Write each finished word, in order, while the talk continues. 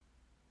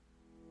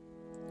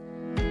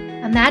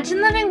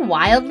Imagine living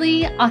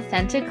wildly,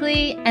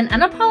 authentically, and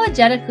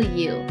unapologetically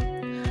you.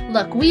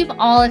 Look, we've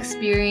all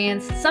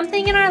experienced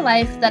something in our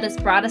life that has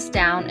brought us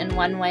down in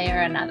one way or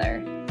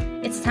another.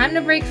 It's time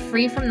to break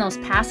free from those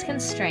past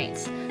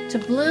constraints, to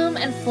bloom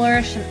and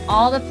flourish in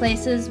all the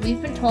places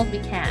we've been told we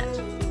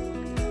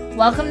can't.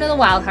 Welcome to the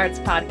Wild Hearts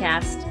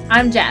podcast.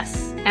 I'm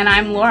Jess. And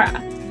I'm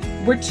Laura.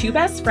 We're two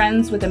best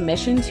friends with a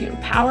mission to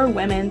empower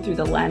women through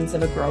the lens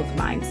of a growth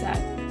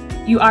mindset.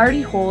 You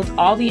already hold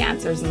all the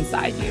answers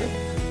inside you.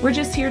 We're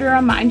just here to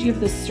remind you of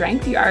the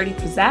strength you already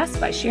possess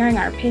by sharing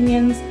our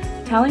opinions,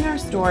 telling our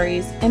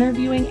stories,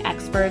 interviewing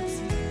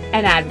experts,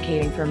 and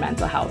advocating for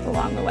mental health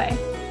along the way.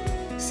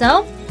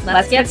 So,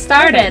 let's get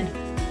started.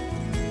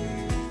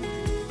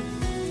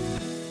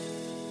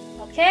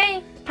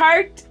 Okay.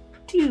 Part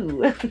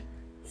 2.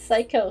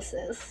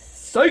 Psychosis.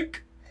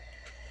 Psych!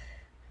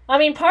 I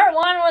mean, part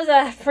 1 was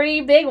a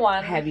pretty big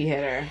one. Heavy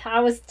hitter.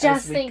 I was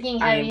just thinking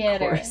heavy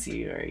hitter. Of course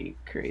you are, you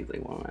crazy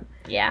woman.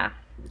 Yeah,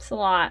 it's a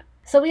lot.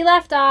 So we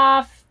left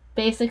off,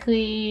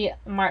 basically,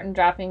 Martin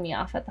dropping me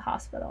off at the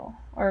hospital.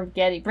 Or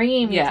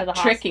bringing me to the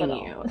tricking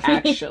hospital.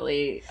 You,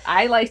 actually.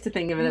 I like to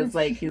think of it as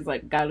like, he's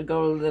like, gotta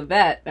go to the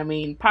vet,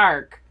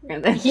 park.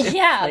 And then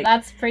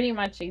that's pretty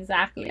much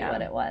exactly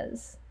what it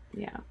was.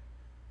 Yeah.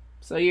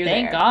 So you're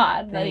Thank there.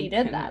 God that he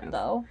did that,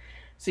 though.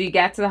 So you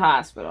get to the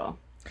hospital.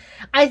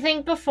 I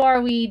think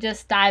before we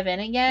just dive in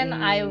again,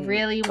 I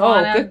really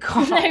want to... good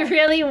call. I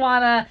really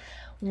want to,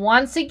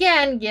 once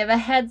again, give a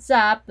heads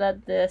up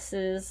that this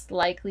is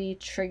likely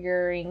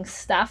triggering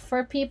stuff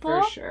for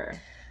people. For sure.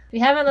 If you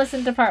haven't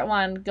listened to part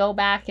 1, go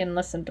back and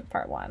listen to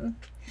part 1.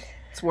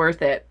 It's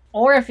worth it.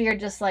 Or if you're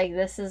just like,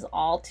 this is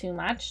all too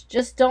much,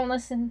 just don't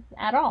listen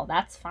at all.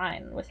 That's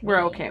fine with me.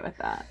 We're okay with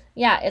that.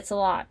 Yeah, it's a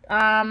lot.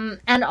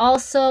 And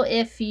also,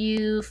 if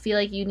you feel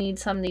like you need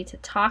somebody to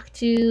talk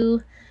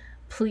to,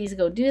 please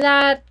go do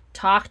that.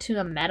 Talk to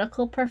a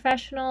medical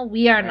professional.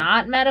 We are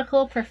not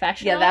medical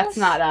professionals. Yeah, that's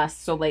not us.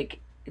 So,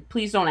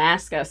 please don't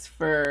ask us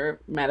for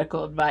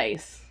medical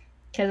advice.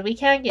 Because we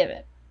can't give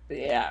it.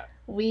 Yeah.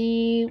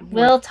 We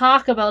will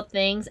talk about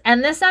things.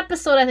 And this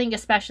episode, I think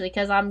especially,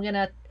 because I'm going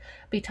to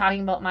be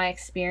talking about my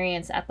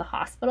experience at the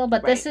hospital.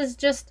 But this is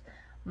just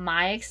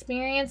my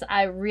experience.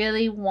 I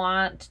really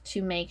want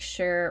to make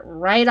sure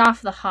right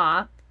off the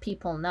hop,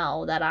 people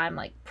know that I'm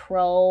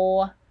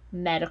pro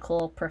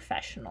medical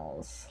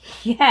professionals.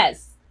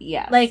 Yes.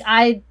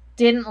 I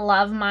didn't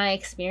love my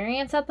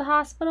experience at the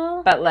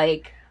hospital. But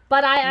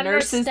I understand.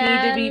 Nurses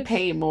need to be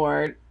paid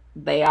more.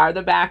 They are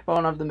the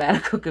backbone of the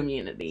medical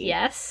community.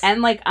 Yes.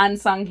 And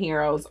unsung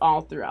heroes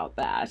all throughout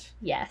that.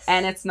 Yes.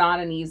 And it's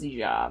not an easy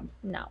job.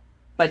 No.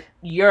 But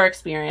your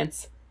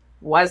experience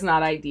was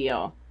not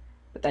ideal.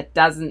 But that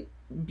doesn't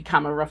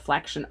become a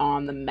reflection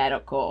on the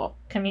medical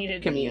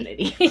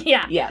community.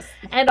 Yeah. Yes.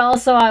 And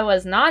also, I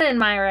was not in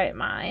my right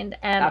mind.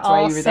 And that's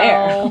why you were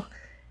there.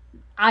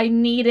 I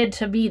needed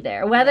to be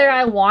there. Whether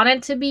I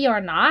wanted to be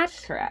or not.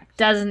 Correct.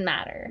 Doesn't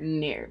matter.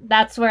 No.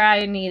 That's where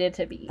I needed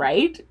to be.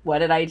 Right? What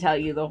did I tell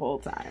you the whole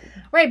time?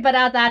 Right, but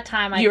at that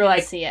time, I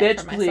couldn't see it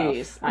for myself.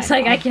 Please. It's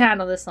I can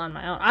handle this on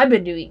my own. I've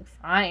been doing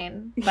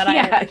fine. But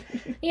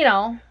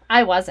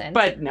I wasn't.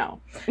 But no.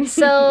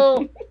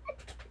 So,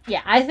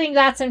 yeah, I think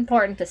that's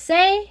important to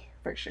say.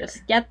 For sure.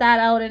 Just get that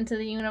out into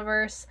the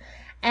universe.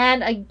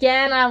 And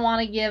again, I want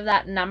to give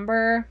that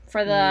number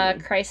for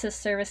the Crisis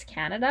Service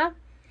Canada,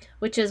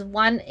 which is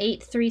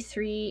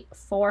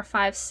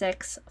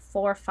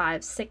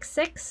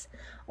 1-833-456-4566,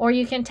 or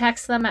you can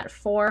text them at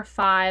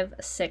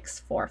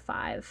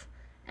 45645.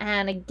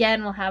 And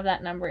again, we'll have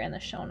that number in the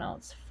show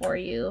notes for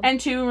you. And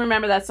to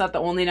remember, that's not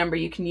the only number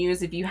you can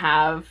use if you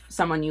have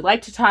someone you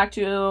like to talk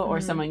to, or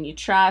someone you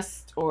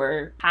trust,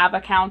 or have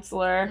a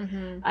counselor.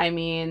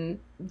 Mm-hmm.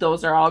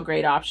 Those are all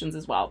great options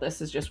as well.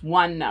 This is just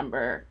one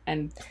number,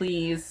 and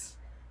please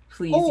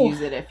use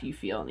it if you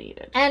feel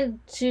needed. And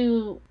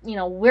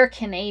we're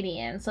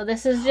Canadian, so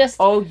this is just...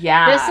 Oh,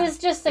 yeah. This is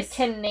just a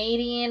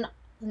Canadian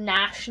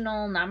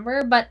national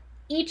number, but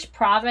each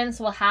province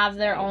will have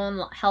their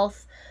own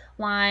health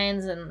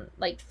lines and,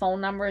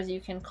 phone numbers you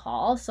can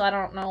call. So I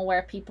don't know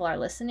where people are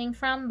listening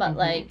from, but,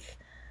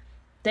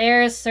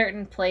 there's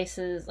certain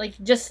places,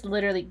 just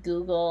literally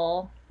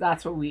Google...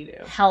 That's what we do.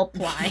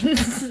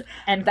 Helplines.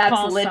 And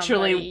that's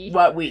literally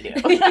what we do.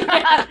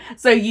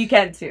 So you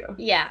can too.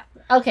 Yeah.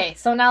 Okay,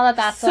 so now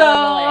that's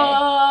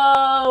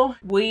all the way.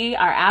 We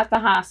are at the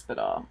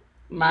hospital.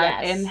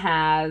 Martin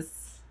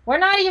has... We're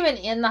not even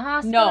in the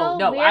hospital.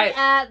 No. We're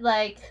at,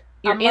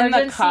 you're in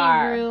the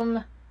car.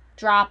 Room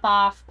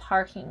drop-off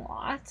parking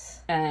lot.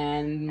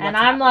 And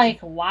I'm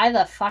like, why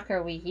the fuck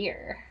are we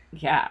here?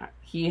 Yeah.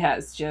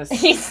 He's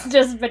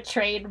just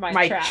betrayed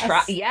my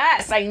trust.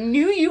 Yes, I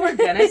knew you were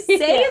going to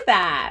say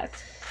that.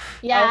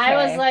 Yeah, okay.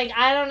 I was like,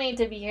 I don't need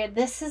to be here.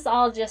 This is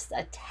all just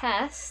a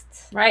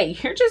test.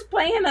 Right, you're just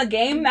playing a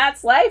game.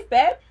 That's life,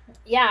 babe.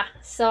 Yeah,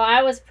 so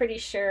I was pretty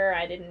sure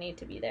I didn't need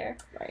to be there.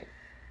 Right.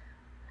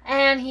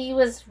 And he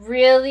was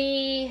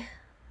really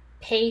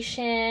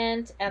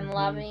patient and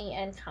loving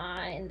and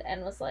kind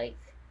and was like,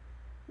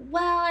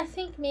 well, I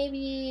think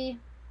maybe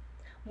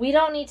we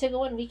don't need to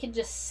go in. We could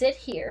just sit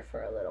here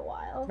for a little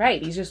while.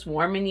 Right. He's just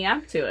warming you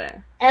up to it.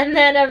 And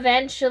then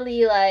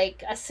eventually,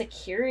 like, a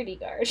security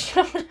guard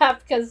showed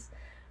up because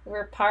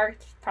we're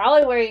parked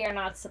probably where you're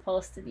not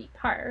supposed to be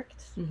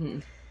parked. Mm-hmm.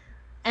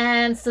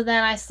 And so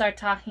then I start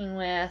talking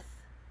with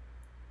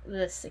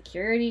the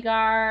security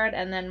guard,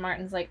 and then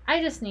Martin's like,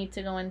 I just need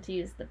to go in to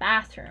use the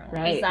bathroom.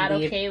 Right. Is that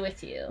okay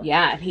with you?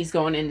 Yeah, he's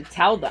going in to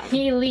tell them.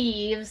 He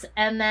leaves,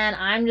 and then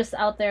I'm just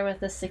out there with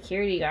the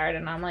security guard,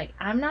 and I'm like,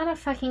 I'm not a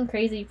fucking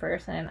crazy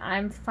person.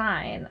 I'm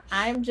fine.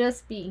 I'm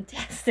just being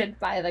tested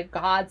by the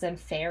gods and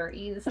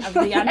fairies of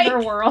the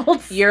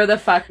underworld. You're the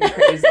fucking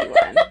crazy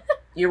one.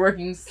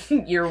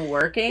 You're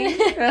working.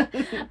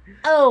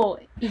 Oh,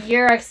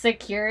 you're a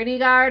security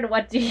guard?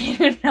 What do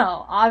you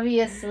know?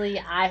 Obviously,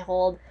 I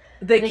hold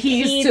the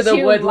keys to the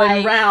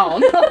woodland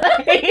realm.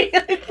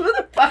 Like, who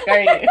the fuck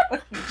are you?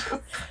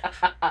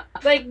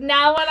 Like,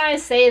 now when I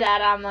say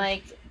that, I'm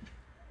like,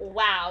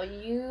 wow,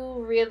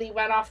 you really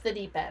went off the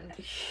deep end.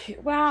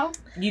 Well,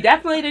 you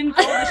definitely didn't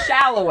go the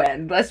shallow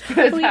end. Let's put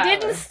it We that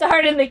didn't way.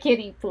 start in the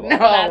kiddie pool. No,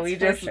 that's we for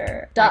just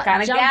sure. that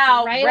kind of Jumped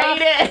gal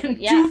right in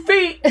Yeah. 2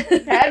 feet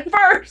head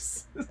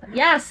first.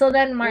 Yeah, so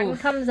then Martin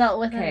Oof. comes out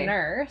with Okay. a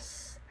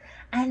nurse,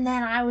 and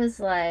then I was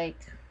like,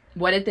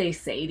 What did they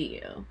say to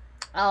you?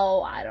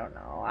 oh, I don't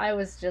know. I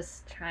was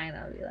just trying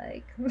to be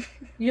like,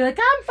 You're like,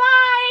 I'm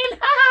fine.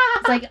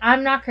 it's like,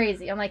 I'm not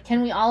crazy. I'm like,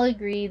 can we all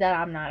agree that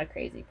I'm not a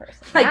crazy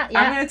person? Like, Yeah,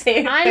 I'm gonna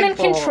take. I'm in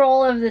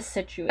control of this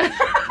situation.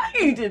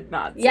 You did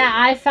not. Say Yeah, that.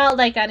 I felt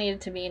like I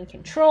needed to be in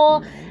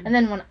control. Mhm. And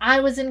then when I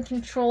was in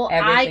control,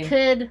 Everything. I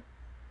could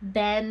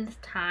bend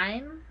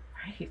time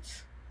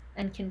Right.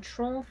 and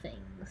control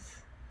things.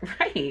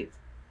 Right.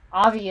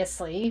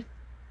 Obviously.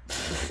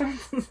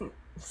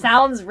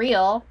 Sounds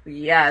real.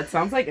 Yeah, it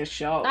sounds like a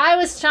show. I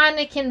was trying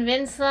to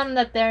convince them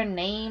that their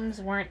names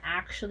weren't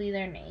actually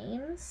their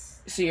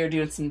names. So you're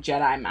doing some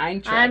Jedi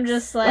mind tricks. I'm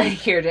just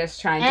like, you're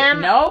just trying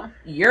to. No,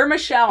 you're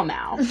Michelle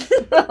now.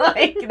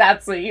 Like,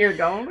 that's what you're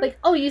going with. like,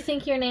 oh, you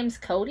think your name's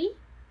Cody?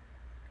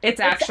 It's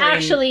It's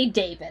actually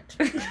David.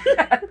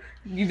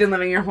 You've been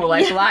living your whole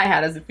life a lie. How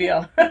does it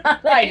feel?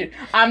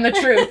 I'm the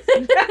truth.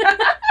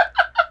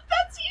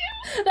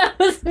 That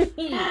was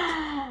me.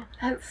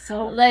 That's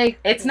so. Like,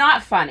 It's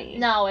not funny.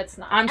 no, it's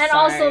not. I'm and sorry.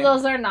 also,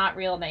 those are not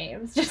real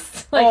names.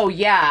 Just like, Oh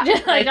yeah.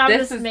 just like I'm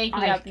this just making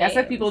I up guess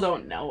that names. people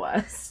don't know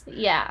us,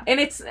 yeah. and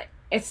it's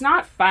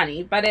not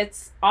funny, but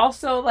it's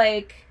also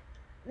like.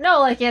 No,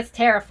 like, it's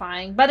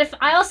terrifying. But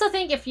I also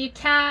think if you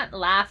can't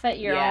laugh at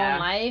your Yeah. own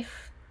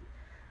life,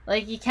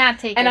 like, you can't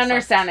take And yourself-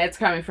 understand it's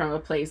coming from a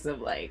place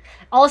of like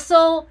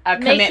Also, a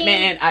commitment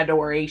and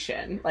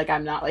adoration. Like,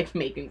 I'm not like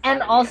making fun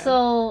and of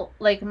also,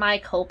 like, my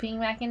coping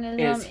mechanism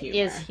Is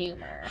is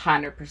humor.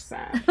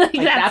 100%. Like,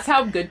 That's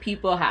how good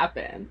people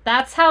happen.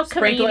 That's how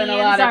Sprinkle in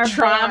comedians a lot are of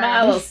trauma, a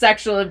born. little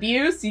sexual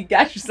abuse. You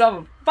got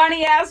yourself a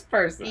funny ass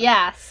person.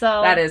 Yeah,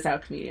 so That is how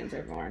comedians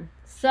are born.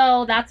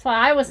 So that's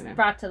why I was Yeah.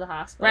 brought to the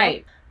hospital.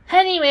 Right.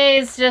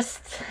 Anyways,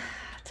 just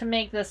to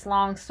make this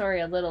long story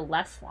a little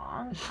less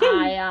long,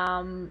 I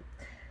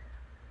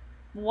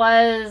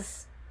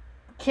was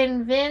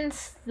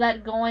convinced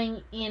that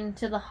going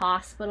into the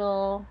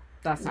hospital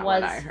That's not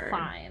was what I heard.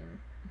 fine.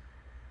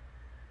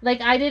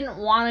 Like, I didn't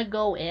want to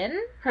go in.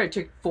 Heard it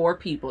took 4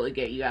 people to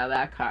get you out of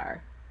that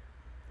car.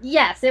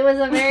 Yes, it was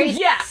a very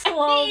Yeah.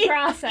 slow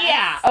process.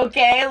 Yeah,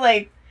 okay,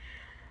 like...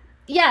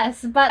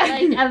 Yes, but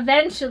like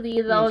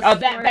eventually those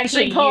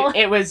eventually people,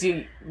 it was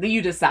you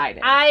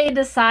decided. I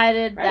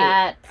decided Right.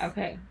 that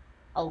Okay.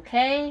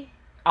 okay,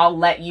 I'll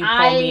let you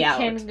pull me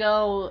out.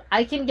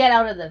 I can get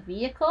out of the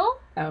vehicle.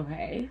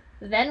 Okay.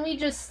 Then we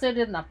just stood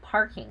in the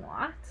parking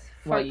lot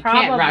for Well, you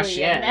probably can't rush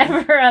in.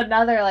 never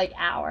another like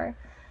hour.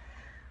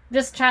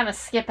 Just trying to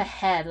skip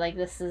ahead, like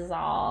this is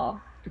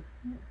all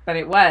But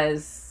it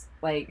was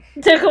like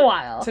took a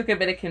while. took a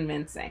bit of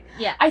convincing.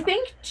 Yeah. I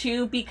think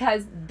too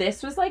because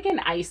this was like an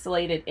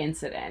isolated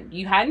incident.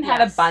 You hadn't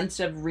had a Yes. bunch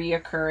of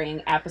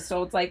reoccurring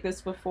episodes like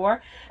this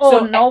before. Oh,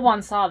 So, no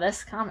one saw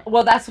this coming.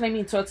 Well, that's what I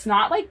mean. So it's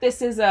not like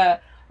this is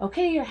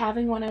okay, you're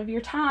having one of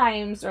your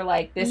times, or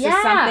like this is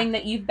Yeah. something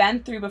that you've been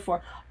through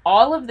before.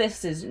 All of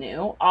this is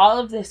new. All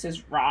of this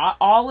is raw.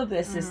 All of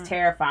this is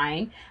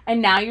terrifying.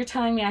 And now you're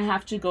telling me I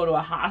have to go to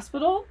a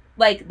hospital?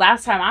 Like,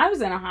 last time I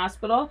was in a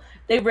hospital,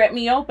 they ripped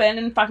me open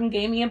and fucking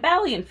gave me a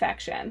belly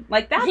infection.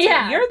 Like, that's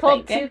what you're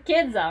pulled thinking. 2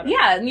 kids out. Of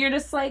Yeah, and you're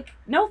just like,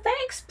 no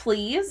thanks,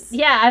 please.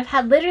 Yeah,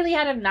 I've literally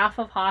had enough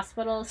of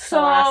hospitals to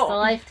So, last a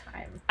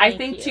lifetime. I Thank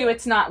think, you. too,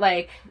 it's not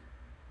like,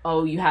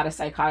 oh, you had a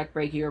psychotic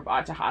break, you were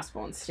brought to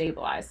hospital and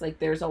stabilized. Like,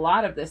 there's a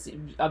lot of this,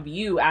 of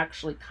you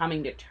actually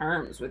coming to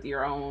terms with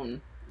your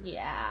own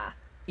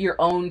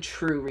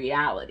true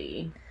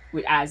reality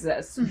as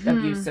a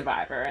abuse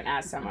survivor and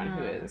as someone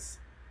who is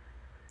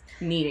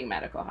needing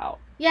medical help.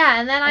 Yeah,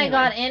 and then Anyway. I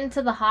got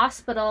into the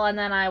hospital, and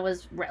then I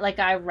was,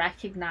 I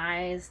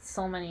recognized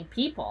so many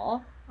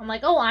people. I'm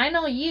like, oh, I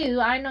know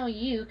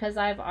you, because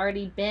I've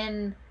already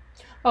been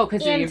Oh,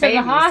 because into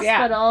the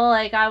hospital.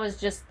 Like, I was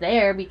just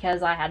there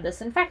because I had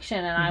this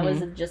infection, and I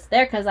was just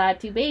there because I had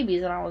 2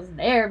 babies, and I was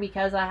there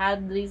because I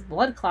had these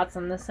blood clots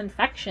and this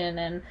infection,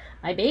 and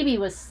my baby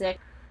was sick.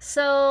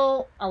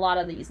 So a lot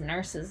of these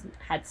nurses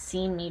had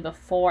seen me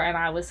before, and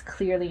I was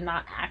clearly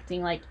not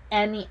acting like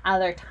any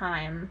other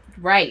time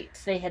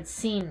they had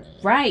seen me.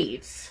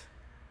 Right.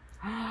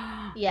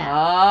 Yeah.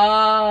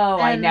 Oh,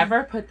 I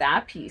never put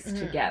that piece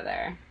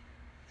together.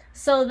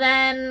 So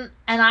then,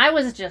 and I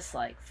was just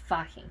like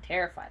fucking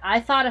terrified.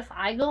 I thought if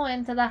I go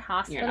into that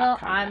hospital,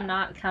 I'm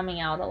not coming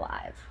out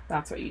alive.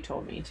 That's what you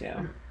told me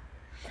too.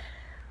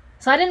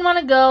 So I didn't want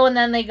to go, and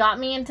then they got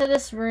me into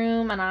this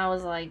room, and I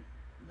was like,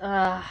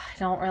 I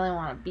don't really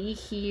want to be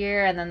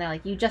here. And then they're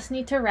like, you just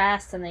need to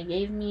rest, and they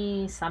gave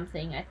me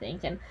something, I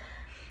think, and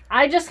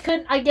I just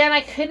couldn't, again,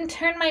 I couldn't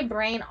turn my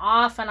brain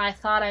off, and I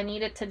thought I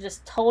needed to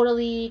just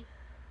totally,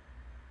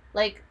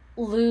 like,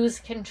 lose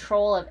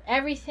control of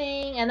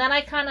everything. And then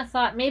I kind of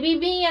thought maybe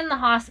being in the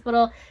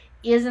hospital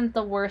isn't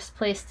the worst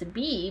place to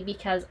be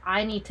because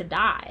I need to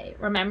die,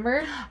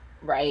 remember?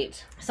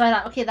 Right. So I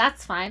thought, okay,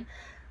 that's fine.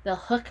 They'll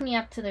hook me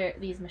up to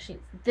these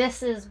machines.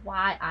 This is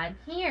why I'm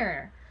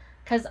here.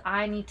 Because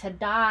I need to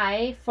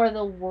die for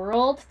the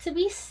world to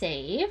be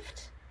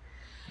saved.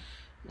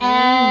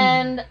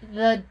 And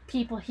the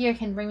people here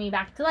can bring me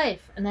back to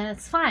life. And then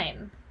it's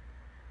fine.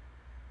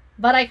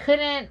 But I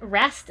couldn't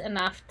rest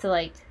enough to,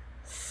 like,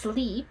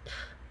 sleep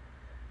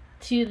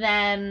to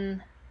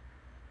then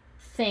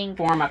think.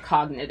 Form a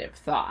cognitive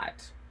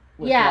thought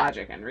with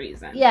logic and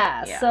reason.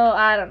 Yeah, so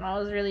I don't know.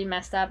 It was really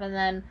messed up. And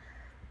then.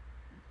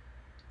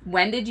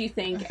 When did you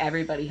think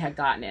everybody had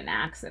gotten in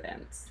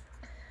accidents?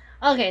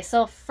 Okay,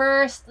 so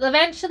first,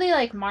 eventually,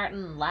 like,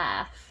 Martin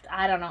left.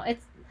 I don't know.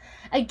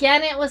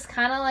 It was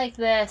kind of like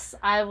this.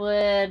 I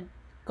would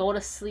go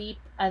to sleep,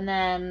 and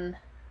then...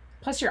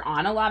 Plus, you're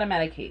on a lot of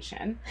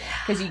medication.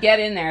 Because you get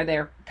in there,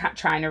 they're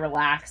trying to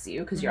relax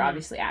you, because you're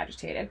obviously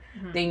agitated.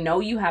 They know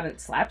you haven't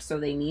slept, so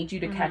they need you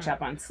to catch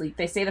up on sleep.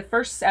 They say the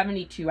first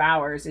 72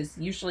 hours is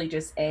usually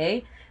just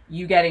A,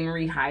 you getting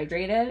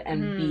rehydrated,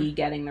 and B,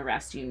 getting the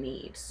rest you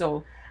need.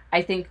 So,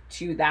 I think,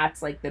 too,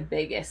 that's, like, the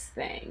biggest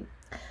thing.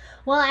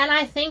 Well, and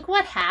I think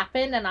what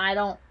happened, and I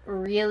don't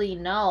really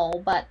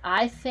know, but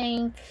I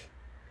think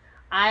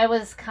I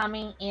was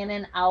coming in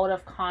and out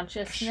of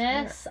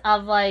consciousness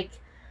of, like,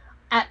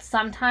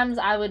 sometimes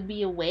I would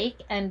be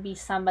awake and be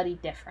somebody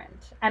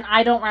different. And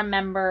I don't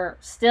remember,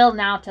 still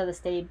now to this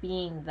day,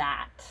 being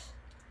that.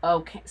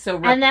 Okay, so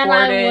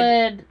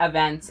recorded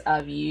events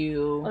of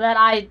you that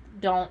I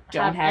don't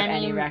have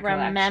any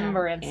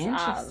remembrance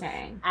of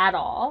at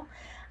all.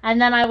 And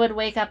then I would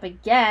wake up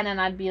again,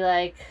 and I'd be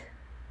like...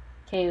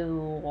 Okay,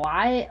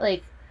 why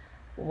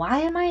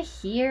am I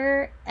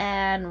here,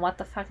 and what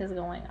the fuck is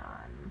going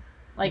on?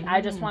 Like,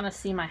 I just want to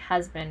see my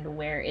husband.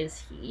 Where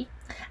is he?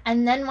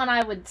 And then when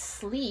I would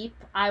sleep,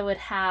 I would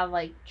have,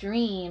 like,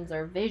 dreams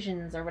or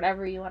visions or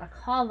whatever you want to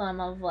call them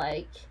of,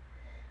 like,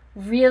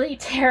 really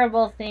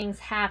terrible things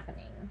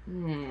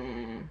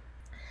happening.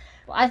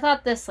 I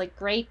thought this, like,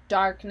 great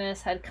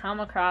darkness had come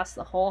across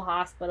the whole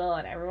hospital,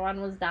 and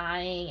everyone was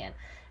dying, and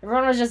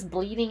everyone was just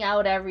bleeding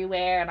out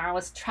everywhere, and I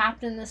was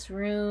trapped in this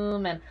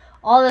room, and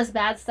all this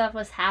bad stuff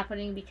was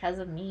happening because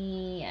of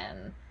me,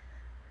 and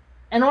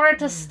in order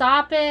to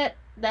stop it,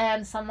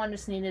 then someone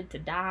just needed to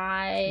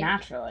die.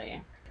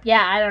 Naturally.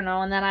 Yeah, I don't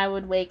know, and then I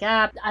would wake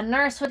up, a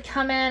nurse would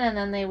come in, and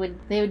then they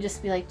would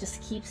just be like,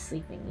 just keep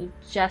sleeping, you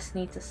just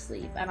need to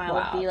sleep, and I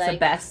would be like... It's the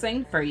best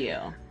thing for you.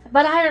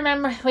 But I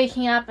remember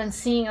waking up and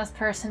seeing this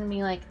person and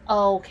being like,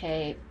 oh,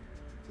 okay,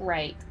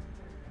 right.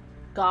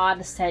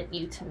 God sent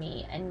you to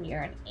me, and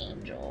you're an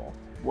angel.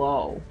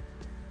 Whoa.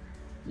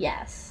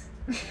 Yes.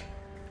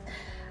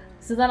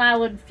 So then I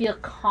would feel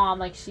calm,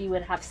 like she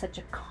would have such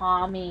a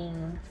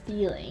calming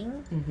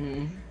feeling.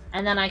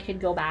 And then I could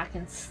go back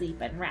and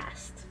sleep and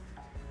rest.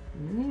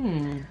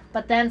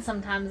 But then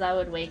sometimes I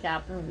would wake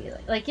up and be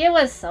like, it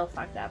was so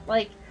fucked up.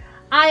 Like,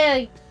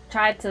 I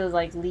tried to,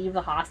 like, leave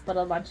the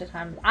hospital a bunch of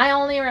times. I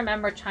only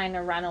remember trying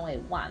to run away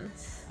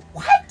once.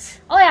 What?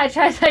 Oh yeah,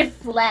 I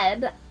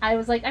fled. I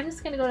was like, I'm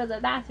just gonna go to the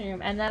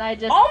bathroom, and then I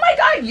just... Oh my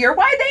god, you're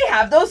why they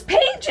have those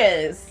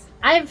pages!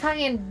 I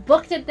fucking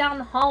booked it down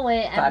the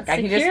hallway, and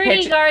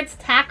security guards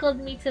tackled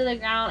me to the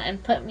ground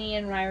and put me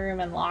in my room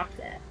and locked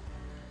it.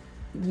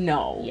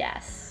 No.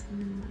 Yes. Oh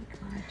my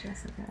god,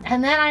 Jessica.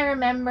 And then I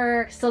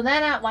remember, so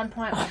then at one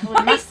point,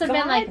 it must have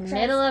been like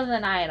middle of the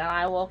night, and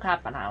I woke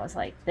up and I was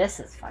like, this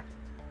is fucking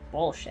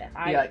bullshit.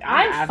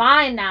 I'm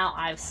fine now.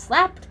 I've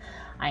slept.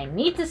 I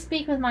need to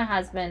speak with my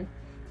husband.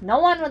 No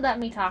one would let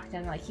me talk to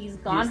him. Like, he's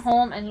gone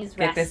home and he's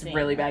resting. Get this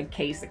really bad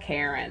case of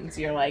Karens.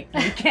 You're like,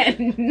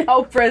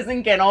 no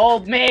prison can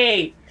hold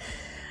me.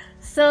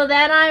 So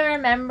then I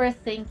remember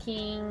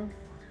thinking,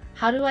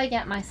 how do I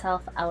get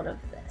myself out of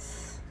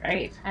this?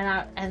 Right.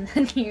 And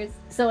then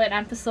so in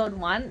episode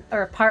 1,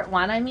 or part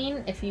 1, I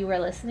mean, if you were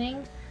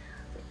listening,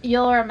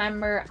 you'll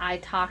remember I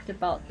talked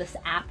about this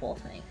apple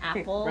thing.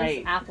 Apples,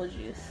 right. Apple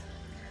juice.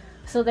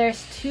 So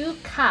there's 2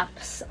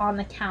 cups on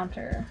the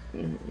counter.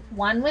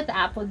 One with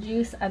apple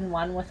juice and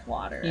one with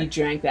water. You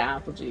drank the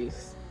apple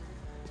juice.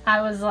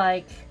 I was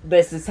like,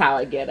 this is how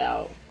I get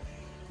out.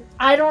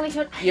 I don't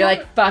even... You're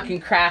like,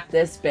 fucking crack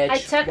this bitch. I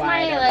took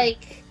my,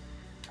 like,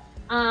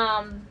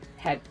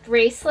 head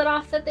bracelet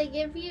off that they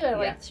give you and,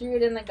 like, threw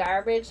it in the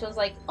garbage. I was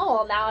like,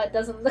 oh, now it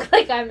doesn't look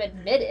like I'm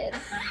admitted.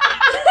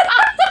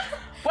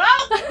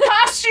 Well,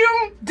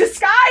 costume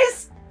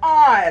disguise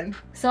on.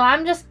 So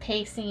I'm just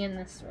pacing in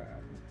this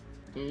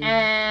room.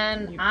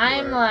 And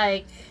I'm,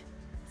 like,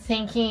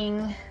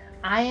 thinking,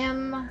 I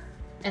am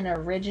an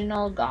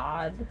original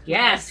god.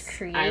 Yes.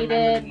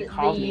 Created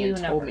the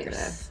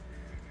universe.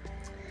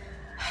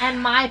 And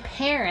my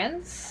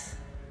parents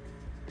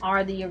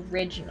are the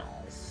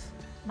originals.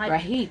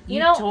 Right.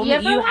 You told me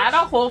you had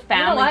a whole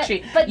family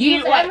tree. But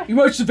you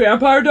watched the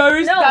Vampire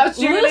Diaries? No, That's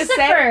what you're Lucifer.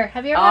 Gonna say?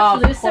 Have you ever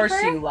watched Lucifer? Of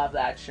course you love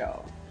that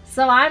show.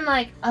 So I'm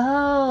like,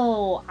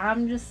 oh,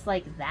 I'm just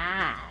like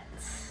that.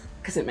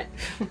 Because it meant...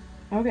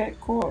 Okay,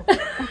 cool.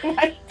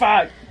 What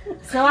fuck?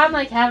 So I'm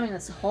like having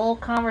this whole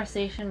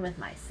conversation with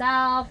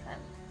myself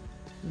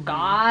and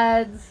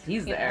gods.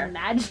 He's there.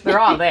 Imagine. They're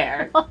all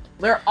there.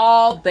 They're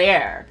all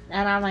there.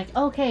 And I'm like,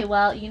 okay,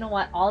 well, you know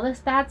what? All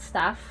this bad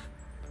stuff.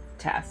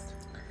 Test.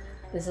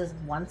 This is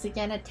once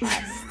again a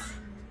test.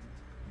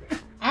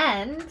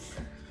 And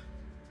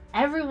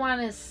everyone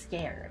is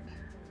scared.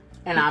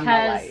 And I'm the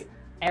light.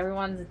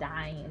 Everyone's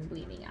dying and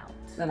bleeding out.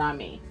 Then I'm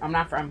me. I'm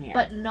not from here.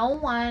 But no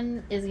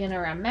one is going to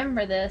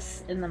remember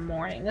this in the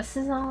morning. This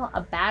is all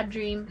a bad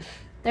dream.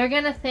 They're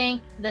going to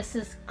think this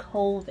is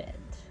COVID.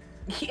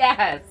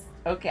 Yes.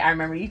 Okay, I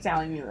remember you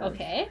telling me this.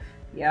 Okay.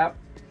 Yep.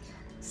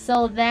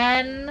 So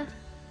then,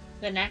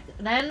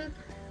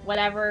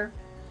 whatever,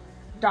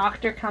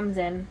 doctor comes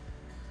in.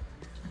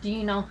 Do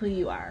you know who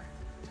you are?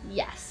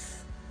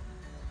 Yes.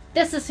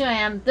 This is who I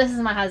am. This is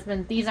my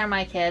husband. These are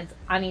my kids.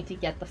 I need to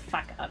get the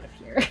fuck out of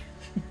here.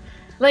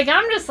 Like,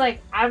 I'm just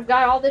like, I've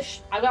got all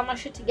this, I got my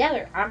shit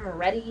together. I'm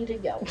ready to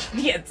go.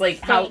 Yeah, it's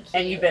like,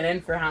 and you've been in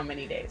for how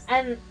many days?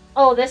 And,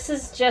 this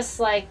is just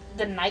like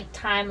the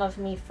nighttime of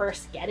me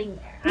first getting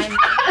there.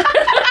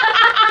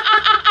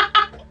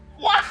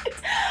 What?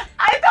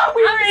 I thought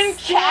we were in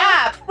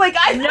cap. Like,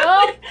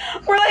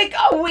 we're like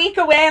a week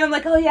away, and I'm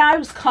like, oh yeah, I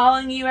was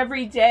calling you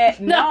every day.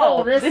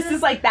 No, this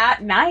is like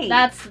that night.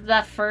 That's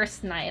the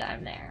first night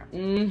I'm there.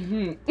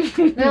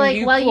 Mm-hmm. They're like,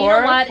 you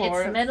know what?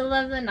 It's the middle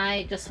of the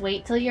night. Just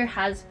wait till your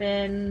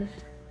husband.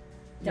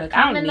 He'll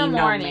come in the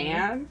morning. No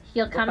man.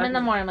 He'll come in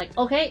the morning. I'm like,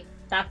 okay,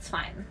 that's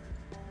fine.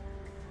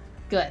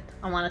 Good.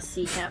 I want to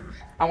see him.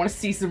 I want to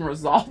see some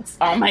results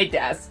on my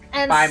desk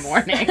by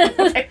morning.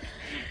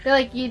 They're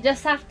like, you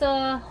just have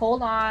to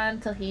hold on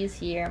till he's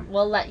here.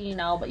 We'll let you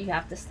know, but you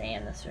have to stay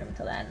in this room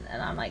till then.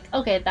 And I'm like,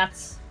 okay, that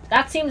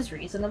seems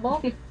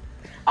reasonable.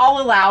 I'll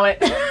allow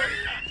it.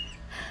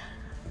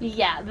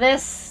 Yeah,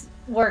 this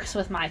works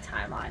with my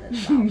timeline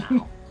as well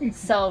now.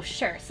 So,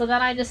 sure. So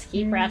then I just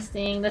keep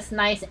resting. This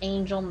nice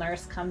angel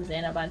nurse comes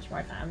in a bunch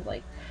more times,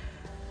 like,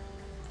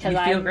 because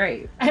I feel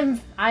great.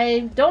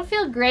 I don't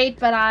feel great,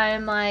 but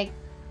I'm like,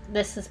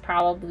 this is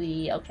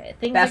probably okay.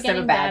 Things Best are getting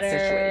of a bad better.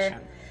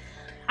 situation.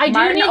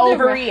 Martin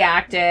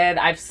overreacted.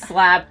 I've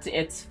slept.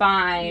 It's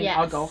fine. Yes.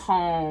 I'll go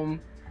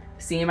home,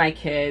 see my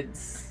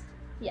kids.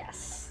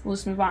 Yes. We'll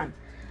just move on.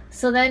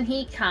 So then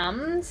he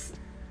comes.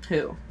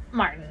 Who?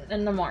 Martin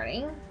in the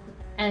morning,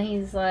 and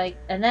he's like,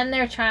 and then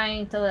they're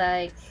trying to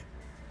like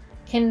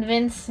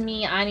convince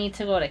me I need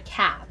to go to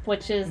CAP,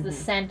 which is the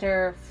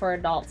Center for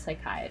Adult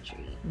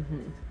Psychiatry.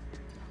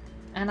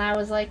 And I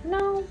was like,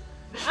 no,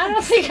 I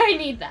don't think I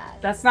need that.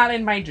 That's not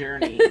in my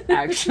journey,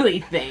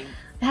 actually, thing.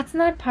 That's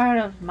not part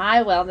of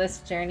my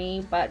wellness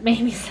journey, but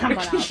maybe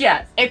someone else.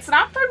 Yes, it's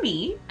not for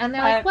me. And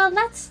they're like, well,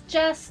 let's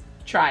just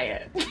try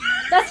it.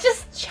 Let's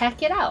just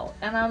check it out.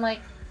 And I'm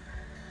like,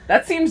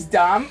 that seems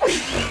dumb.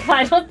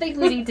 I don't think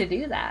we need to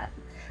do that.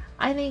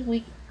 I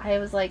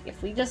was like,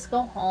 if we just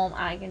go home,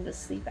 I can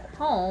just sleep at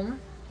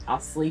home. I'll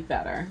sleep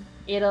better.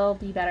 It'll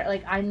be better.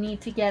 Like, I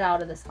need to get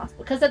out of this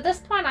hospital. Because at this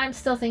point, I'm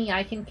still thinking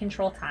I can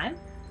control time.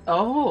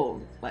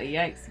 Oh, like,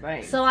 yikes,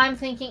 right. So I'm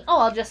thinking,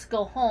 I'll just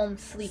go home,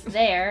 sleep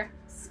there.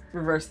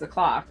 Reverse the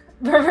clock.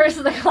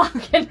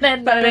 And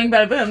then... Bada bing,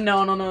 bada boom.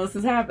 No, this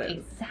has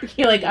happened. Exactly.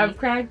 You're like, I've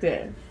cracked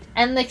it.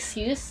 And the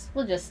excuse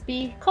will just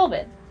be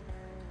COVID.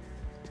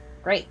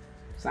 Great.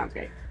 Sounds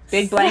great.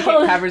 Big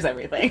blanket covers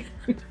everything.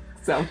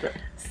 Sounds great.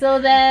 So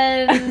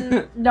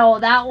then, no,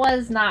 that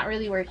was not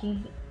really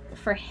working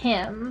for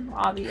him,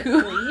 obviously.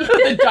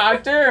 The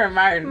doctor or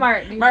Martin?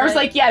 Martin was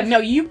like, yeah, no,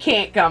 you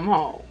can't come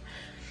home.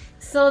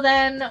 So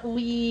then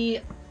we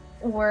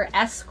were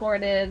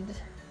escorted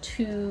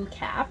to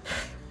CAP.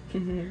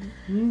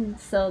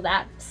 So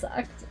that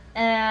sucked.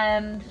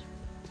 And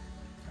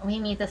we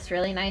meet this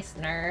really nice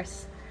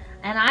nurse.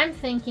 And I'm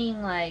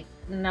thinking, like,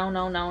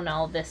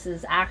 no, this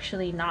is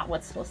actually not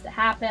what's supposed to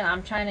happen.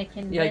 I'm trying to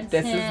convince him. You're like,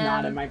 this is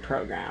not in my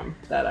program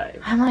that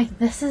I'm like,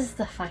 this is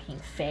the fucking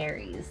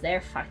fairies. They're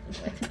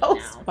fucking with me Those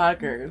now.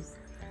 fuckers.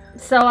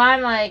 So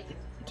I'm like,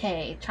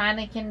 okay, trying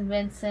to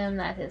convince him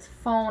that his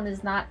phone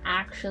is not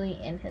actually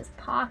in his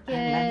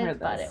pocket,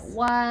 but it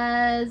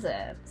was.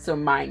 And so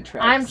mind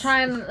tricks. I'm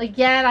trying,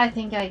 again, I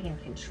think I can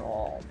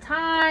control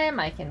time,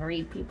 I can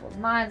read people's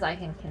minds, I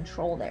can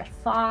control their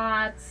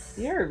thoughts.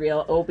 You're a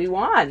real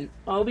Obi-Wan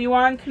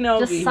Kenobi.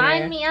 Just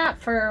sign me up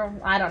for,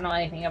 I don't know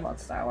anything about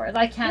Star Wars.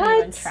 I can't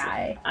even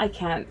try. I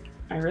can't.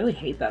 I really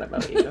hate that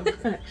about you,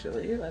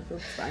 actually.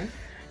 That's fine.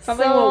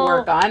 Something we'll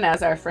work on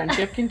as our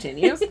friendship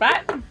continues,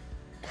 but...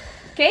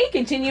 Okay,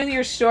 continue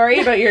your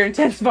story about your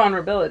intense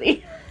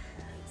vulnerability.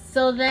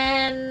 So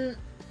then,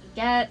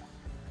 get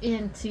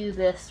into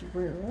this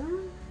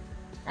room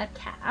at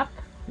CAP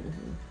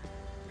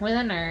with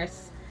a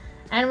nurse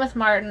and with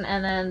Martin,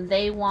 and then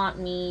they want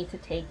me to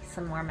take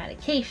some more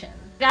medication.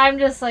 I'm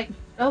just like,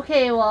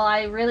 okay, well,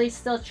 I really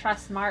still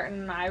trust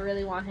Martin. I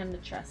really want him to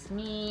trust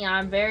me.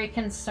 I'm very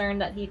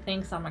concerned that he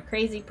thinks I'm a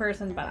crazy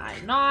person, but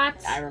I'm not.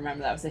 I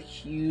remember that was a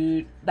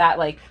huge...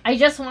 I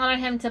just wanted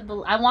him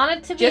to... I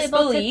wanted to be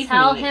able to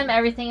tell him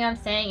everything I'm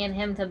saying and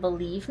him to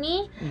believe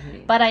me,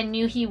 but I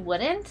knew he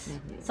wouldn't,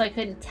 so I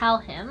couldn't tell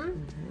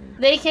him.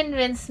 They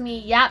convinced me,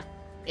 yep,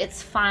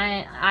 it's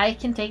fine. I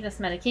can take this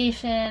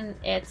medication.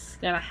 It's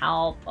gonna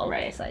help. Okay,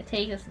 right. So I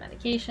take this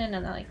medication,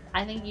 and they're like,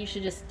 I think you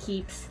should just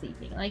keep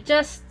sleeping. Like,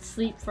 just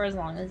sleep for as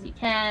long as you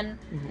can.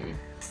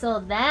 So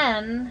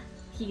then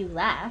he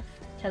left,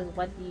 because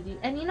what do you do?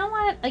 And you know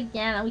what?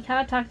 Again, we kind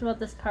of talked about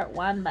this part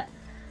 1, but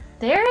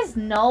there is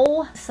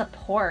no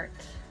support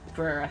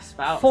for a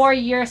spouse. For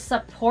your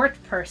support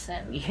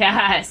person.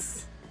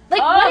 Yes.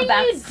 Like, what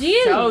do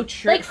you do? So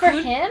true. Like, for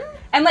him?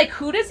 And, like,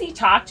 who does he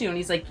talk to? And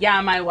he's like,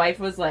 yeah, my wife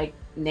was, like,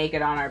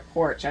 naked on our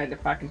porch. I had to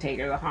fucking take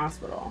her to the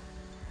hospital.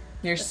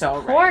 You're so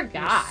right. Poor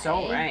guy. You're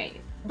so right.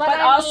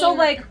 But also,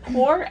 like,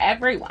 poor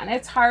everyone.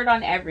 It's hard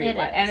on everyone.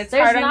 And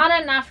there's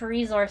not enough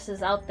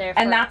resources out there for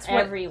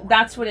everyone.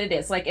 That's what it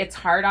is. Like, it's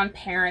hard on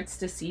parents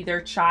to see their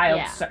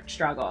child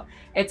struggle.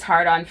 It's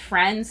hard on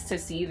friends to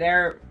see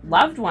their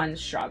loved ones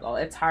struggle.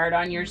 It's hard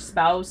on your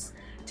spouse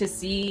to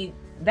see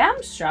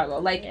them struggle.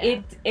 Like,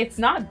 it's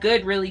not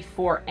good really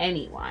for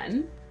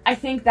anyone. I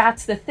think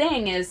that's the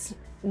thing is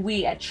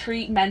we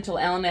treat mental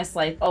illness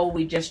like, oh,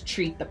 we just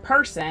treat the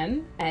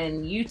person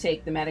and you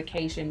take the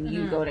medication,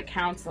 you go to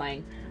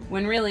counseling,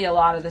 when really a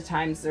lot of the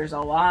times there's a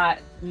lot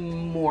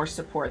more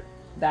support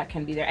that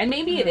can be there. And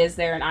maybe it is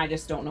there and I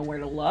just don't know where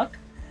to look.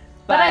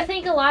 But I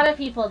think a lot of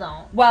people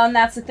don't. Well, and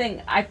that's the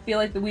thing. I feel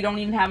like that we don't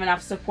even have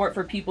enough support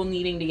for people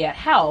needing to get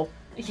help,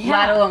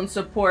 let alone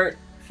support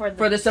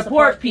for the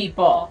support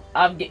people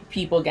of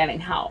people getting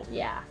help.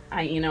 Yeah.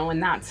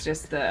 And that's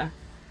just the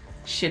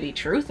shitty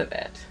truth of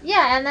it.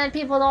 Yeah, and then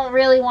people don't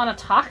really want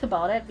to talk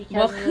about it because...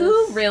 Well,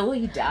 who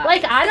really does?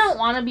 Like, I don't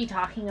want to be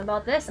talking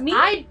about this.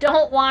 I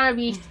don't want to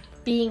be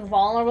being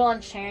vulnerable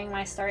and sharing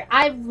my story.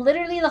 I've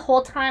literally, the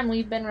whole time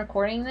we've been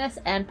recording this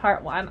and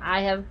part 1,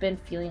 I have been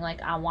feeling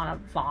like I want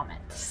to vomit.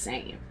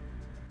 Same.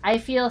 I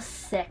feel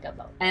sick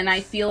about it. And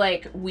I feel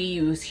like we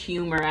use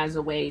humor as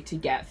a way to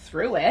get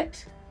through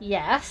it.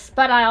 Yes,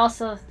 but I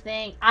also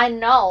think... I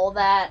know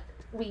that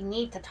we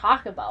need to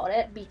talk about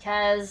it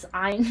because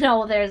I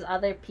know there's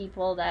other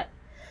people that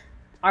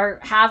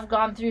have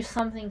gone through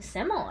something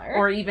similar.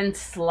 Or even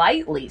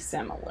slightly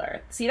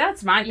similar. See,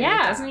 that's my thing.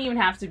 Yeah. It doesn't even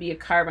have to be a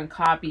carbon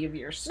copy of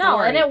your story. No,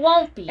 and it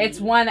won't be.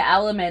 It's one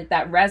element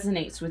that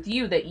resonates with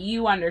you that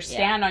you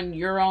understand on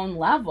your own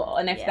level.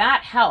 And if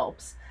that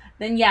helps,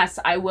 then yes,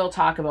 I will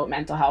talk about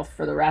mental health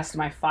for the rest of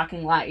my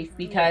fucking life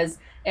because...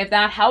 If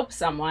that helps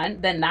someone,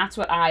 then that's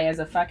what I, as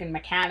a fucking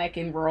mechanic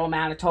in rural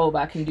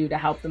Manitoba, can do to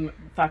help the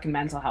fucking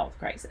mental health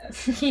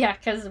crisis. Yeah,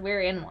 because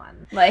we're in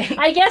one. Like,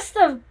 I guess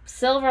the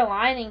silver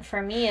lining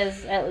for me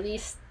is at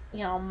least,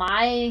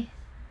 my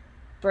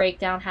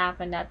breakdown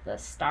happened at the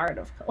start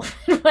of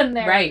COVID. When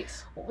they're,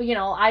 right.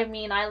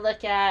 I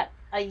look at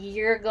a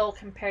year ago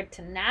compared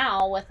to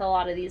now with a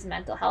lot of these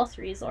mental health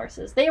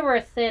resources. They were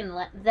thin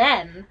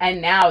then. And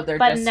now they're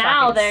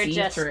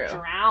just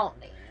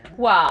drowning.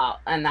 Well,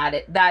 and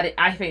that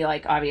I feel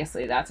like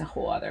obviously that's a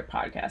whole other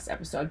podcast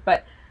episode,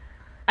 but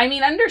I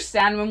mean,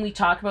 understand when we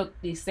talk about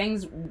these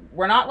things,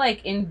 we're not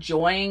like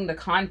enjoying the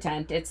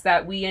content. It's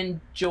that we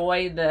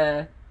enjoy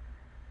the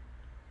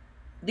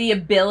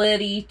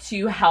ability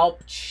to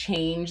help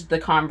change the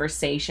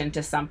conversation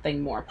to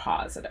something more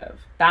positive.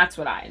 That's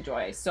what I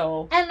enjoy.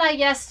 So, and I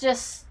guess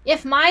just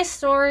if my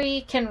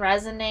story can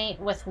resonate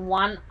with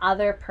one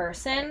other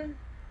person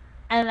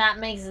and that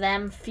makes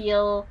them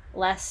feel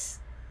less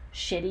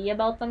shitty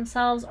about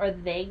themselves, or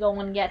they go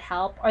and get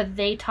help, or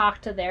they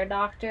talk to their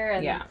doctor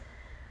and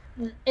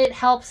it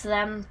helps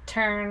them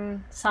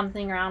turn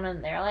something around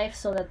in their life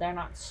so that they're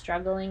not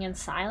struggling in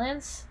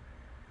silence,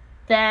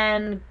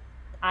 then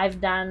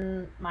I've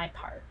done my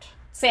part.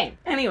 Same.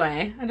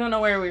 Anyway, I don't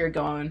know where we were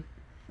going.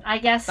 I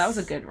guess that was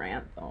a good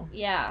rant though.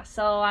 Yeah,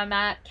 so I'm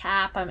at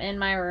CAP, I'm in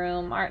my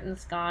room,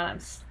 Martin's gone, I'm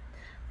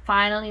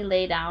finally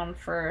lay down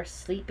for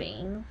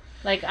sleeping.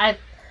 Like,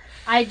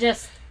 I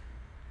just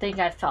think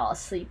I fell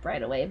asleep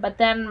right away. But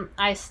then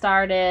I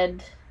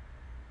started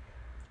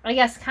I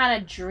guess,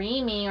 kind of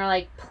dreaming or,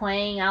 like,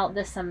 playing out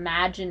this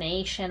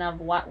imagination of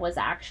what was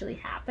actually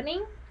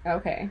happening.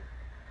 Okay.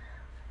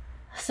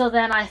 So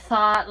then I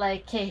thought,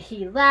 like, okay,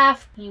 he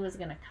left, he was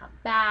going to come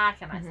back,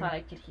 and I thought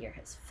I could hear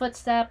his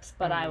footsteps,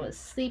 but I was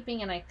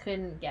sleeping and I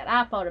couldn't get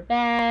up out of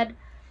bed,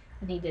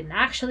 and he didn't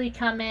actually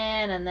come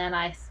in, and then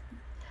I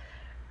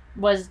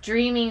was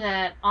dreaming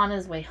that on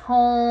his way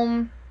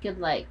home, he could,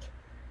 like,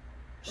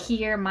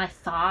 hear my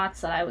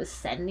thoughts that I was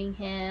sending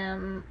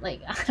him.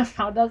 Like, I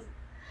don't know,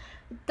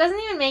 it doesn't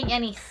even make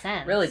any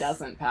sense. Really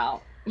doesn't,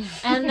 pal.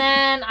 And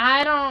then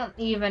I don't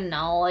even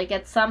know. Like,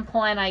 at some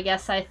point, I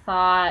guess I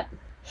thought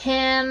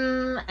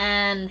him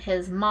and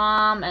his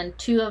mom and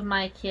 2 of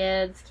my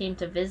kids came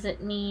to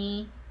visit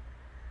me,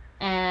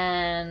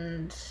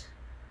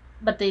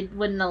 but they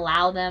wouldn't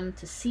allow them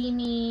to see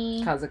me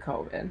because of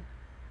COVID.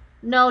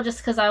 No, just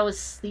because I was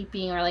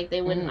sleeping, or like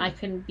they wouldn't. I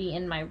couldn't be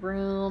in my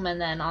room,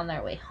 and then on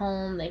their way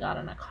home, they got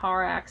in a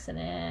car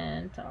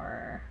accident,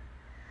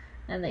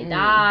 and they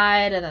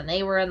died, and then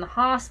they were in the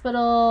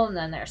hospital, and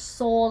then their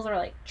souls were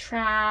like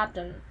trapped,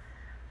 and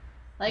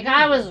like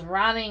I was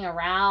running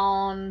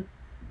around,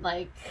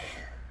 like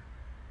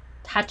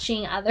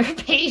touching other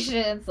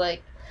patients,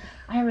 like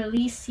I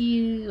release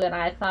you, and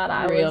I thought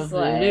I was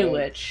like voodoo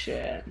witch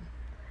shit.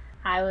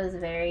 I was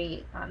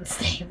very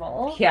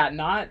unstable. Yeah,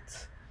 not.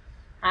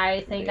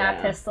 I think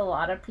I pissed a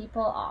lot of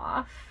people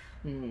off.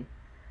 But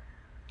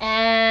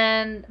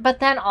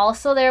then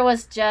also there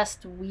was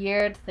just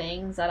weird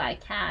things that I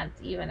can't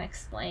even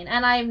explain.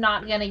 And I'm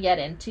not going to get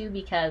into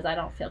because I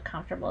don't feel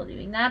comfortable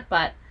doing that.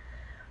 But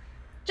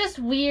just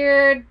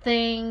weird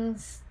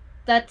things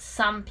that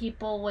some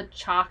people would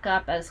chalk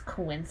up as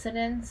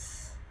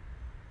coincidence.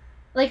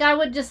 Like, I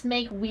would just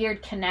make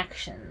weird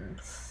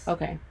connections.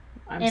 Okay.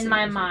 In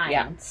my mind.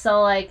 Yeah.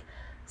 So, like,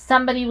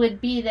 somebody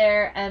would be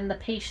there and the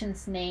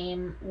patient's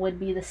name would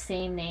be the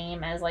same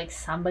name as, like,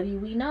 somebody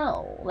we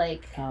know.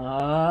 Like,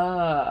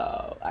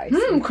 oh, I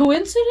see.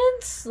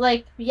 Coincidence?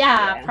 Like,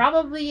 yeah,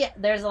 probably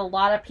there's a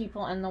lot of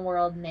people in the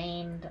world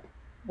named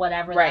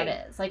whatever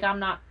that is. Like, I'm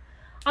not,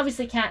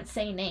 obviously can't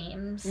say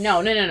names.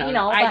 No. You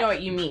know, I know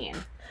what you mean.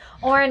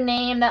 Or a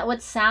name that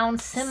would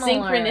sound similar.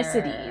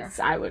 Synchronicities,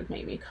 I would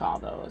maybe call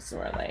those,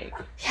 or like...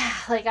 Yeah,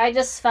 like, I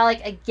just felt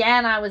like,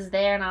 again, I was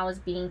there and I was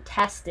being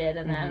tested,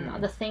 and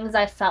then the things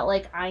I felt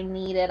like I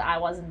needed, I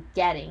wasn't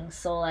getting.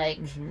 So, like,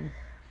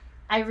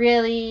 I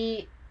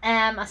really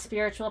am a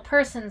spiritual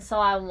person, so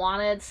I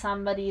wanted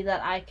somebody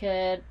that I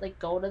could, like,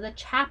 go to the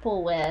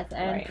chapel with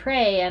and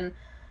pray,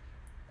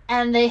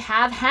 and they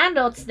have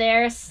handouts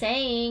there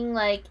saying,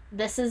 like,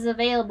 this is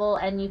available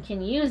and you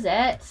can use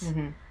it.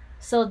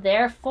 So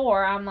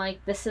therefore, I'm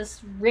like, this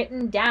is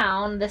written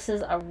down. This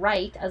is a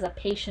right as a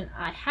patient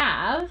I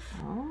have.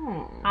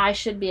 I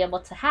should be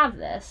able to have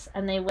this.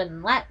 And they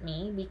wouldn't let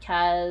me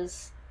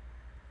because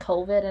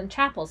COVID and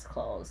chapels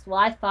closed. Well,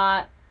 I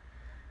thought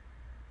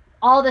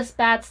all this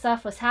bad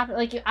stuff was happening.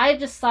 Like, I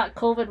just thought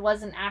COVID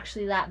wasn't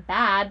actually that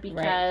bad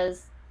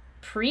because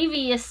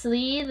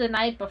previously, the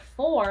night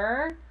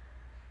before,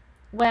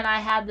 when I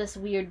had this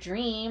weird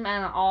dream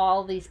and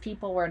all these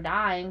people were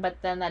dying, but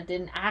then that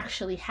didn't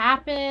actually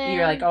happen.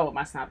 You're like, oh, it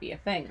must not be a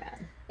thing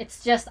then.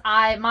 It's just,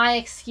 my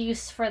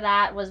excuse for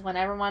that was when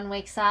everyone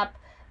wakes up,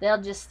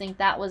 they'll just think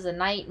that was a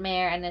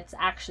nightmare and it's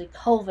actually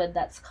COVID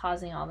that's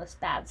causing all this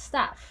bad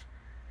stuff.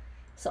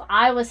 So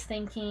I was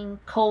thinking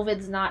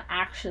COVID's not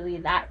actually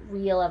that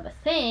real of a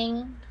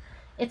thing.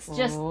 It's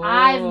just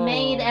I've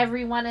made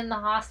everyone in the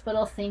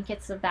hospital think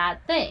it's a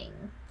bad thing.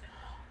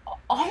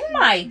 Oh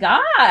my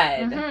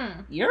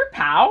God. Your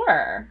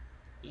power.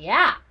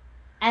 Yeah.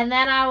 And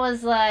then I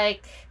was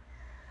like,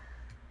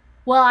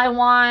 well, I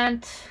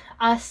want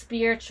a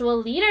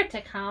spiritual leader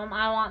to come.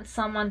 I want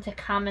someone to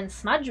come and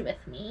smudge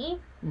with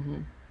me.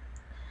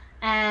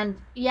 And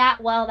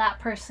well, that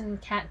person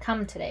can't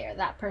come today, or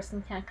that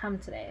person can't come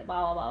today,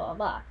 blah, blah, blah, blah,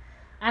 blah.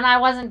 And I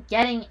wasn't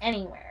getting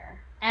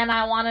anywhere. And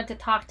I wanted to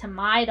talk to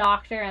my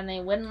doctor, and they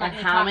wouldn't let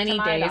me talk to my doctor. And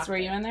how many days were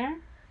you in there?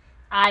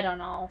 I don't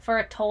know. For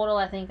a total,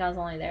 I think I was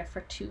only there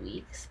for 2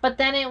 weeks. But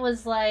then it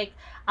was like,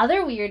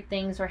 other weird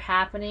things were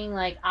happening.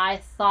 Like, I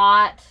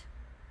thought,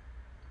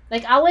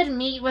 like, I would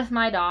meet with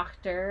my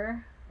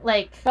doctor.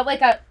 Like, but,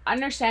 like, I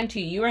understand, too,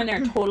 you were in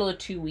there a total of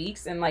 2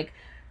 weeks, and, like,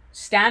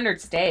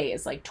 standard stay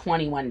is, like,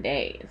 21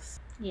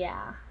 days.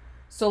 Yeah.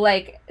 So,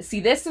 like,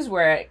 see, this is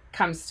where it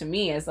comes to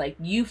me, is, like,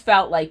 you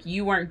felt like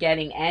you weren't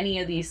getting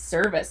any of these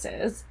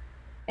services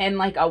in,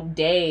 like, a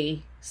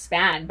day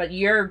span, but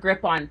your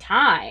grip on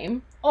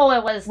time... Oh,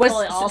 it was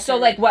totally altered. So,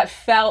 like, what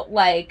felt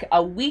like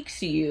a week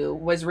to you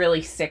was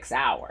really 6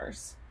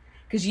 hours.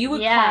 Because you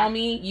would call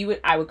me,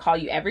 I would call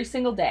you every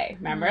single day,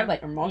 remember?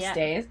 Like, or most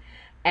days.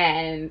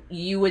 And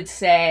you would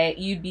say,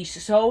 you'd be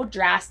so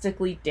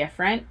drastically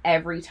different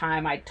every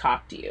time I'd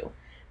talk to you.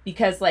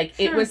 Because, like,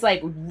 it was,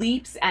 like,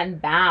 leaps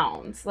and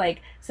bounds.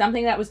 Like,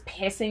 something that was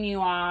pissing you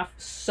off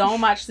so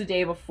much the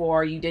day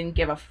before, you didn't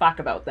give a fuck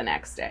about the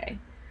next day.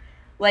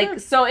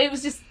 Like, so it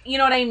was just, you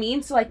know what I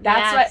mean? So, like,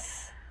 that's what...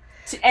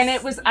 And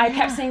it was, I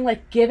kept saying,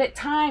 like, give it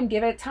time,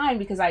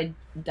 because I'd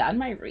done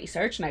my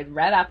research and I'd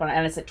read up on it,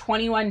 and it's at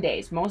 21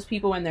 days. Most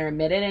people, when they're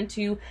admitted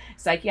into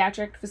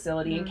psychiatric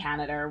facility in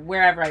Canada, or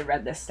wherever I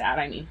read this stat,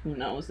 I mean, who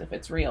knows if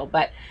it's real,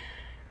 but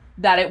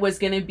that it was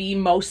going to be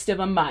most of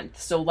a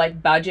month. So,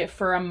 like, budget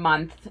for a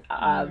month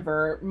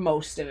or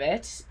most of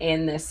it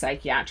in this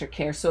psychiatric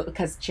care. So,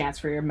 because chance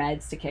for your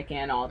meds to kick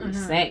in, all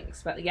these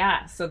things. But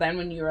yeah, so then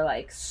when you were,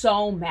 like,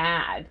 so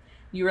mad,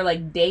 you were,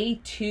 like,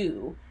 day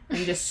 2,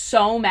 and just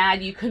so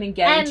mad you couldn't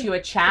get into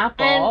a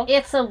chapel. And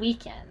it's a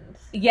weekend.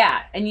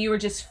 Yeah, and you were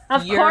just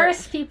Of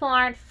course people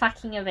aren't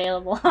fucking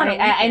available on a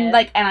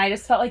weekend. And I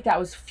just felt like that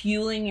was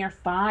fueling your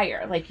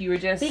fire. Like, you were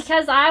just...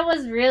 Because I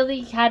was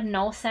really had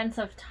no sense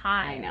of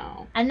time. I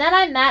know. And then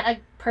I met a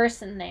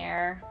person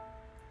there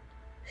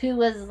who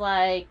was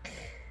like...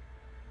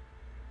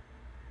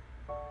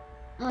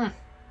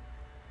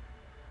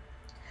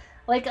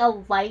 like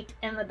a light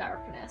in the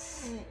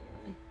darkness.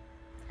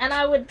 And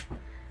I would...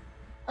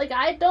 Like,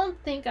 I don't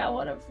think I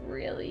would have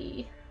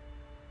really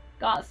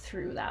got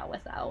through that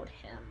without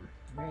him.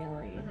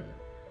 Really?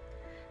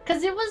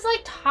 Because it was like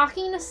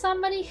talking to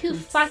somebody who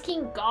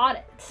fucking got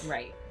it.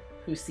 Right.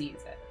 Who sees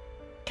it.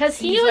 Because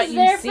he was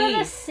there for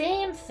the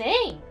same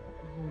thing.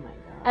 Oh my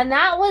God. And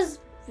that was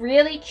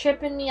really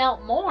tripping me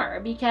out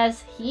more,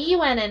 because he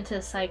went into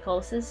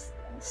psychosis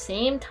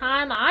same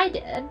time I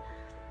did.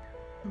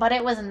 But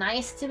it was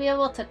nice to be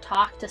able to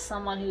talk to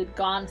someone who'd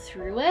gone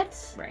through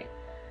it. Right.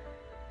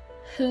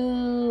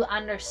 Who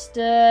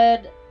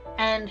understood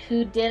and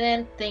who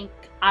didn't think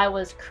I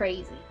was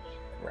crazy.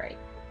 Right.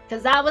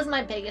 Because that was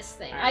my biggest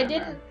thing.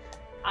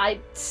 I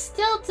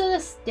still to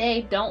this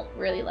day don't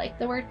really like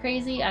the word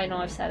crazy. I know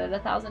I've said it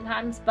 1,000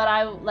 times, but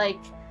I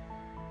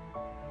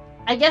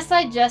guess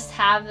I just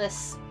have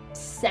this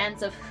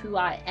sense of who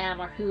I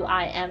am, or who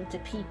I am to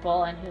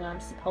people, and who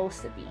I'm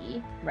supposed to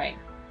be. Right.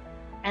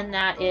 And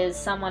that is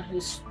someone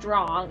who's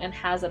strong and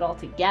has it all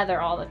together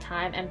all the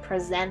time and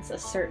presents a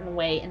certain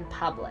way in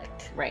public.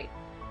 Right.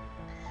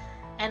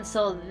 And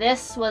so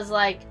this was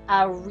like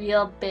a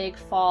real big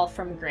fall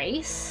from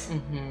grace.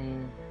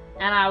 And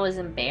I was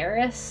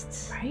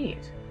embarrassed. Right.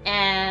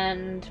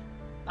 And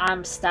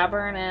I'm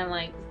stubborn and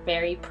like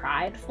very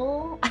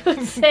prideful, I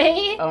would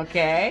say.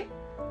 Okay.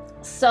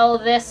 So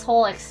this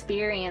whole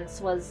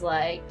experience was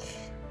like,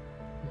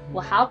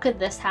 well, how could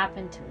this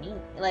happen to me?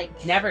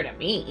 Like, never to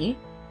me.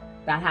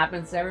 That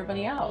happens to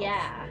everybody else.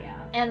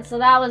 Yeah. And so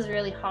that was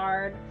really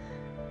hard.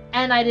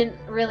 And I didn't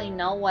really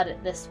know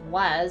what this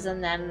was.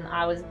 And then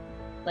I was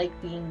like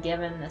being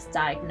given this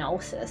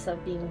diagnosis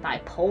of being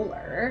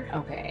bipolar.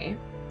 Okay.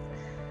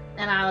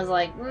 And I was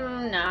like, no,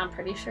 I'm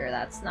pretty sure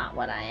that's not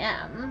what I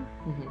am.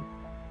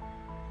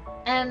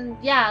 And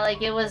yeah,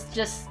 like it was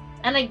just,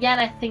 and again,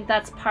 I think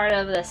that's part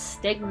of the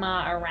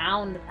stigma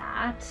around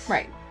that.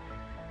 Right.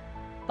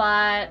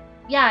 But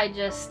yeah, I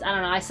don't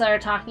know, I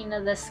started talking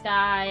to this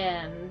guy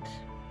and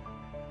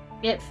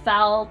it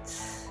felt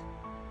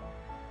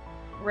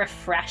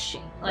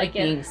refreshing. Like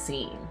being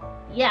seen.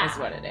 Yeah. Is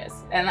what it is.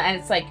 And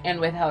it's like,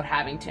 and without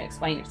having to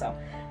explain yourself.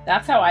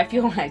 That's how I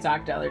feel when I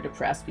talk to other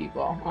depressed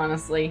people,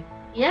 honestly.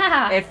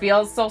 Yeah. It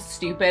feels so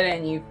stupid,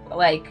 and you,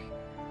 like,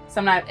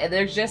 sometimes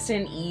there's just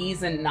an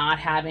ease in not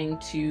having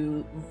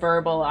to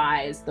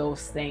verbalize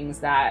those things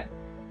that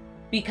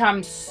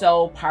become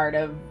so part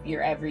of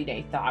your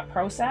everyday thought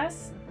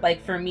process.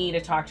 Like, for me to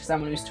talk to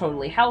someone who's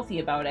totally healthy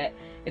about it,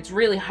 it's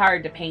really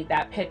hard to paint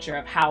that picture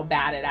of how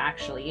bad it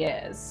actually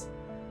is.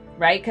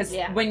 Right? Because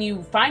when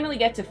you finally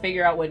get to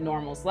figure out what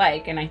normal's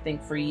like, and I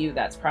think for you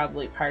that's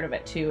probably part of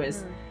it too,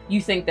 is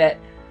you think that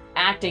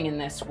acting in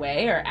this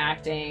way, or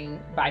acting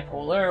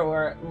bipolar,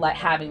 or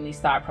having these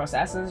thought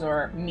processes,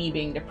 or me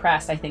being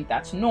depressed, I think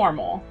that's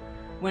normal.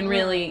 When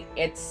really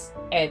it's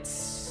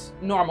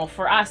normal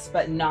for us,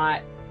 but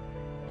not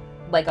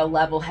like a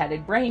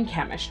level-headed brain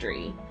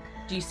chemistry.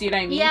 Do you see what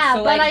I mean? Yeah,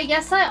 so, but like, I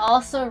guess I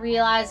also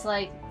realized,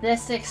 like,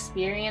 this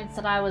experience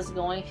that I was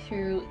going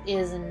through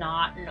is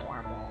not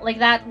normal. Like,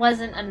 that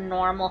wasn't a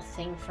normal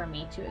thing for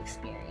me to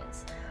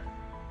experience.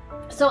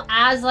 So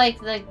as, like,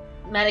 the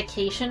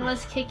medication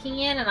was kicking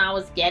in and I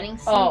was getting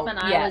sleep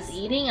I was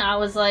eating, I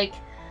was like,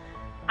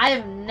 I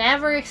have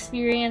never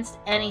experienced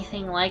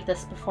anything like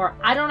this before.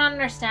 I don't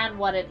understand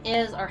what it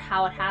is, or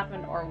how it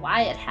happened, or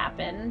why it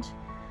happened.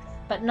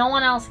 But no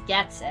one else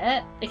gets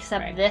it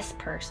except this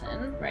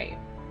person. Right.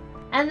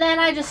 And then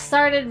I just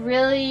started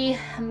really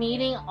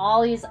meeting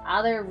all these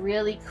other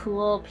really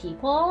cool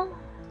people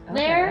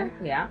there.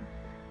 Yeah.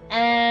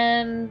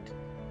 And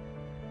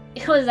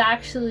it was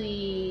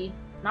actually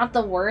not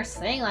the worst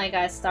thing. Like,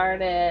 I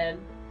started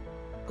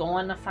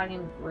going to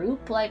fucking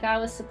group like I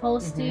was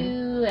supposed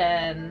to,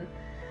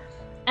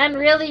 and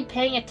really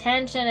paying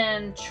attention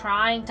and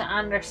trying to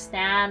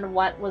understand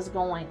what was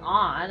going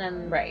on,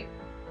 and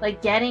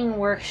like getting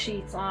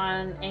worksheets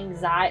on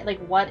anxiety,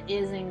 like what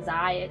is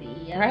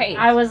anxiety. And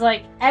I was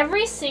like,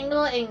 every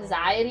single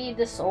anxiety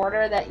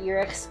disorder that you're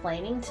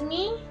explaining to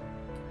me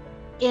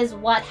is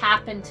what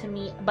happened to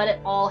me, but it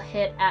all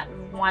hit at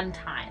one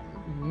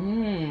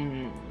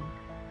time.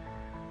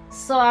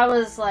 So I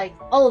was like,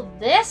 oh,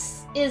 this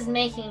is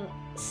making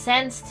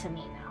sense to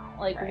me now,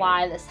 like Right.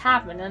 why this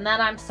happened. And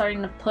then I'm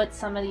starting to put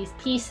some of these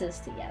pieces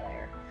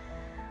together.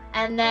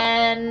 And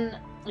then,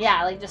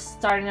 yeah, like just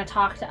starting to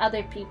talk to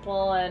other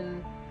people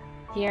and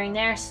hearing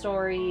their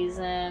stories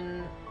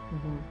and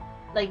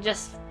like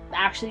just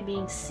actually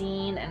being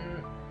seen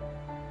and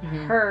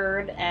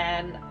heard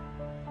and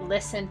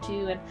listened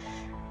to,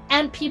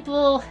 and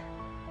people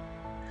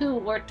who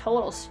were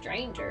total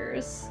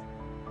strangers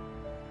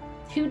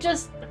who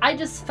I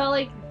just felt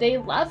like they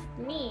loved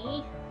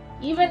me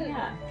even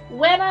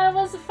when I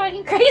was a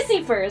fucking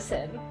crazy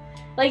person.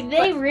 Like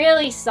they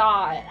really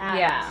saw it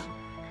out.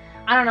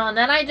 I don't know, and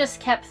then I just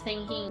kept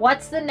thinking,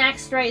 what's the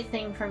next right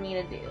thing for me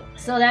to do?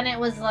 So then it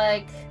was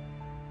like,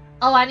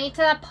 oh, I need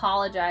to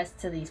apologize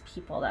to these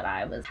people that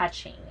I was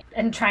touching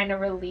and trying to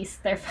release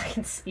their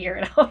fucking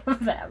spirit out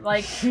of them.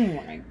 Like, oh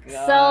my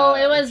god. So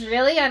it was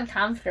really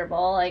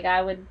uncomfortable. Like,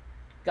 I would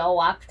go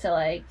up to,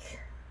 like,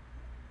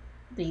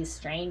 these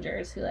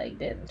strangers who, like,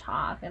 didn't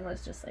talk and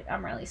was just like,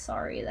 I'm really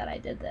sorry that I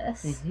did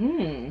this.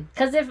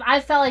 Because if I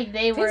felt like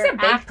they were a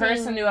big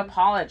person to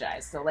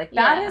apologize. So, like,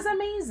 that is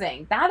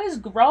amazing. That is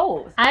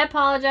growth. I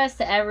apologized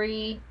to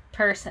every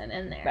person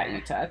in there. That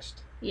you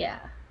touched? Yeah.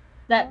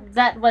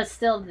 That was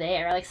still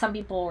there. Like, some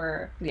people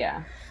were...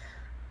 Yeah.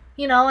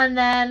 You know, and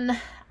then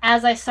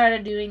as I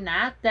started doing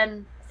that,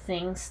 then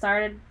things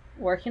started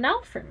working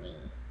out for me.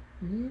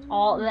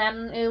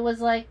 Then it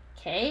was like,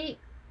 okay,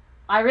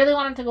 I really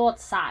wanted to go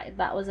outside.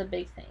 That was a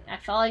big thing. I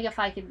felt like if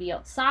I could be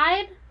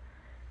outside,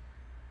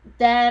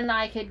 then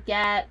I could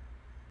get...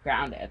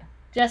 grounded.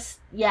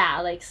 Just,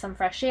 yeah, like some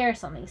fresh air or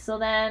something. So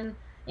then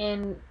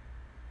in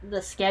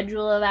the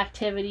schedule of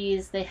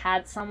activities, they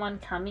had someone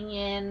coming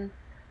in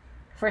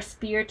for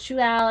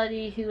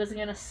spirituality who was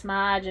going to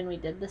smudge, and we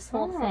did this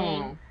whole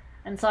thing.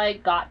 And so I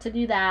got to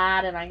do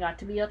that, and I got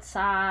to be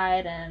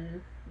outside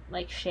and,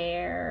 like,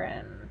 share,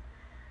 and,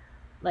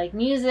 like,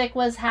 music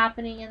was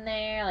happening in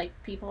there. Like,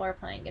 people were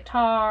playing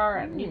guitar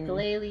and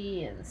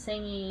ukulele and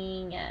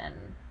singing, and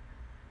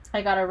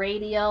I got a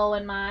radio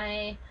in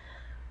my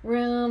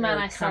room, and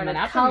I started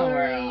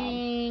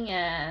coloring,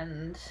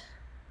 and,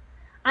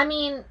 I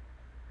mean,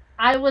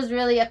 I was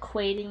really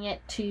equating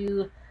it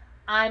to,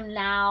 I'm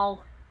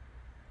now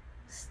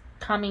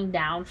coming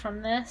down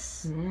from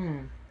this.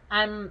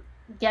 I'm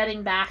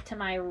getting back to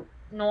my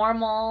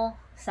normal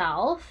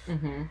self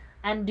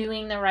and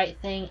doing the right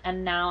thing,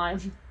 and now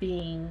I'm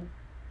being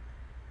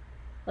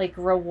like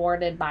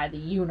rewarded by the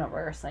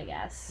universe, I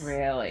guess.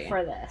 Really?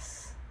 For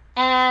this.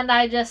 And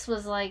I just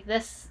was like,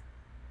 this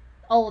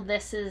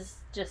is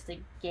just a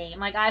game.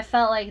 Like, I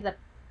felt like the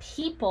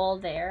people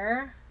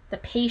there, the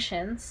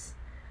patients,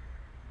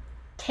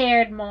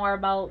 cared more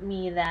about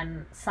me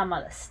than some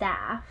of the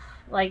staff.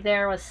 Like,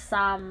 there was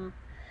some,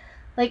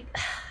 like,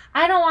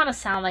 I don't want to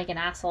sound like an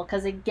asshole,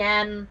 because,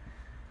 again,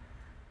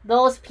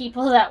 those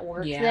people that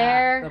worked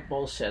there... the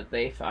bullshit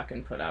they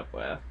fucking put up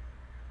with.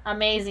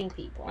 Amazing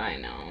people. I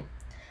know.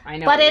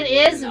 But it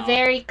is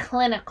very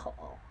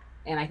clinical.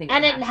 And I think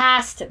it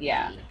has to be.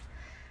 Yeah.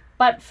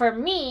 But for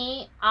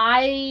me,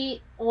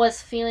 I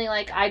was feeling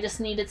like I just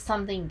needed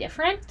something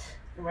different.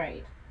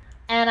 Right.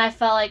 And I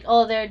felt like,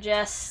 oh, they're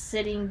just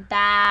sitting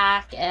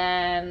back,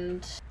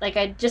 and, like,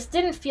 I just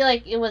didn't feel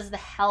like it was the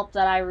help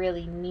that I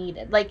really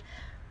needed. Like,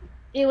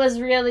 it was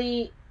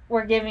really,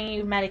 we're giving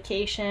you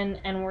medication,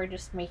 and we're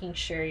just making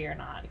sure you're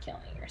not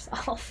killing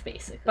yourself,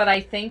 basically. But I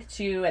think,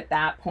 too, at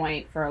that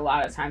point, for a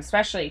lot of times,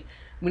 especially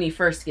when you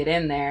first get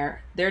in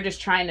there, they're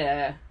just trying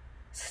to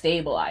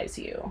stabilize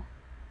you.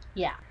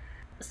 Yeah.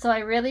 So I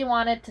really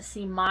wanted to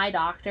see my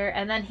doctor,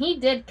 and then he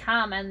did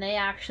come, and they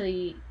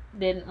actually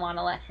didn't want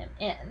to let him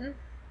in.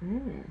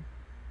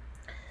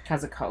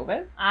 Because of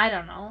COVID? I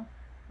don't know.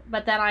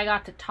 But then I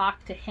got to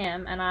talk to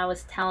him, and I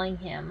was telling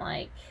him,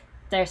 like,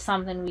 there's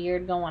something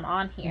weird going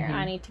on here.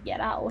 I need to get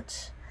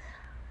out.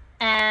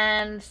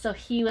 And so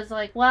he was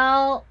like,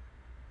 well,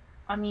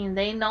 I mean,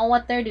 they know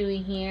what they're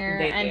doing here.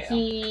 And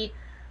he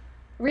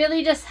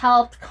really just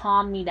helped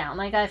calm me down.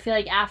 Like, I feel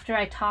like after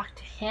I talked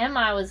to him,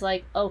 I was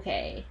like,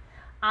 okay,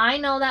 I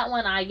know that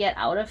when I get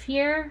out of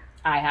here,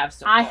 I have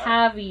support. I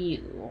have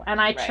you,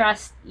 and I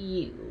trust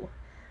you.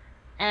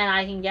 And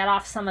I can get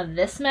off some of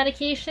this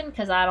medication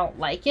because I don't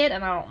like it,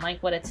 and I don't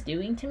like what it's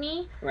doing to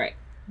me. Right.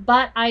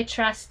 But I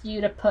trust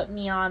you to put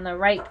me on the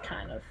right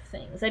kind of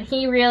things. And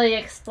he really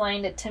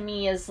explained it to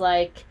me as,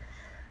 like,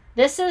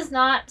 this is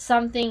not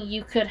something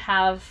you could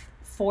have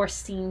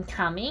foreseen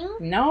coming.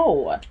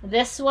 No.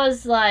 This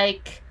was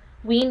like,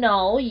 we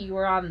know you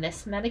were on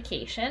this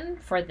medication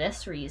for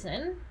this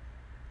reason,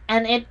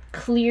 and it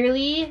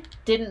clearly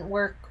didn't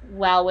work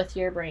well with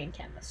your brain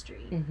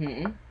chemistry.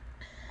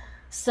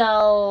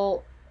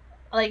 So,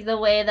 like, the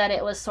way that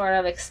it was sort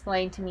of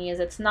explained to me is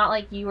it's not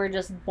like you were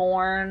just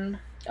born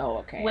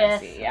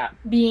with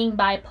being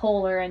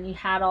bipolar and you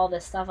had all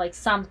this stuff. Like,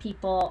 some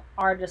people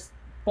are just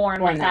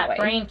born with that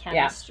brain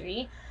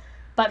chemistry.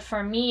 But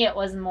for me, it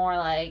was more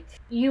like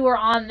you were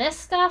on this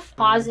stuff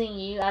causing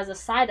you as a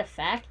side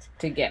effect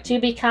to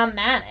become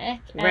manic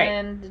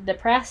and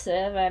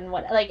depressive and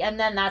what, like, and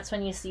then that's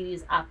when you see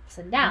these ups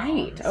and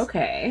downs. Right.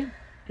 Okay.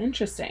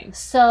 Interesting.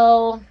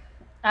 So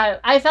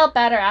I felt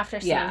better after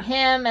seeing Yeah.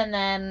 him, and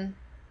then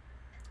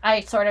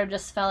I sort of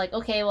just felt like,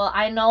 okay, well,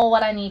 I know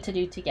what I need to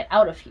do to get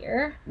out of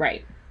here.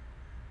 Right.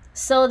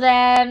 So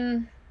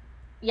then,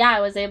 yeah, I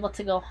was able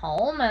to go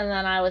home, and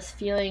then I was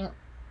feeling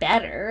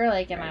better,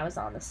 like, and Right. I was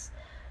on this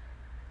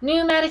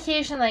new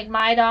medication. Like,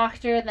 my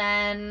doctor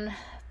then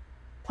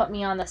put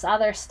me on this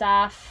other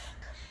stuff.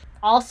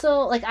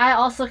 Also, like, I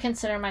also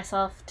consider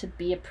myself to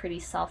be a pretty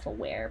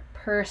self-aware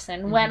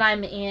person when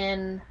I'm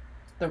in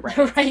the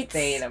right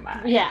state of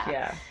mind.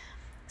 Yeah.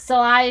 So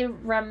I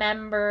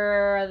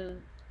remember,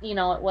 you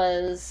know, it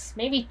was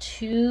maybe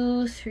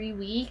 2-3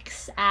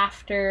 weeks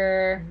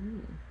after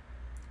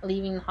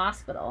leaving the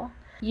hospital.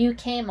 You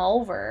came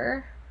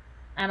over,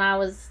 and I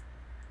was...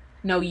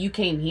 No, you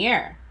came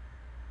here.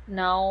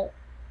 No,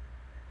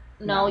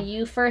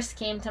 you first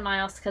came to my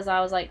house because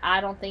I was like,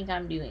 I don't think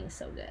I'm doing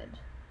so good.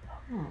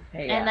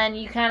 Okay, And then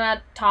you kind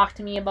of talked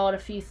to me about a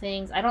few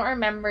things. I don't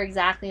remember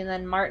exactly. And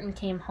then Martin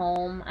came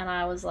home, and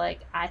I was like,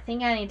 I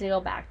think I need to go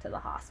back to the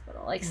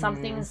hospital. Like,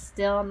 something's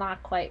still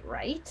not quite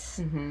right.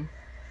 Mm-hmm.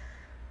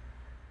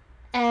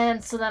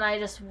 And so then I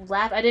just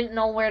left. I didn't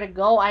know where to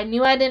go. I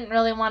knew I didn't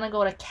really want to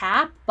go to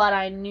CAP, but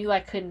I knew I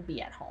couldn't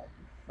be at home.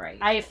 Right.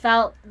 I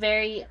felt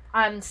very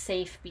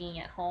unsafe being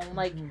at home.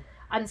 Like,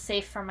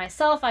 unsafe for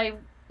myself. I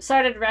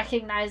started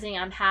recognizing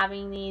I'm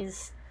having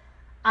these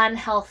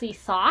unhealthy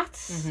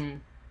thoughts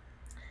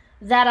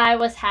that I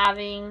was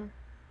having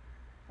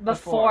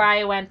before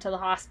I went to the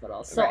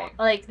hospital. So,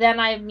 like, then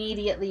I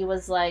immediately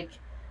was like,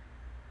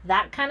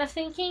 that kind of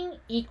thinking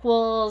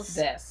equals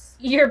this.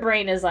 Your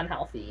brain is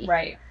unhealthy.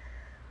 Right.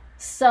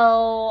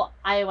 So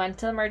I went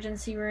to the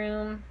emergency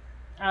room.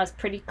 I was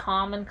pretty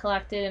calm and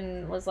collected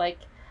and was like,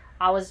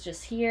 I was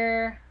just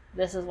here.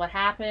 This is what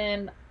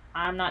happened.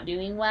 I'm not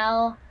doing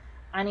well.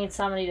 I need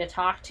somebody to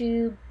talk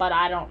to, but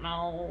I don't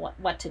know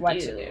what to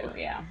do.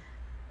 Yeah.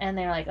 And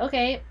they're like,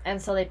 okay.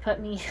 And so they put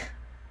me,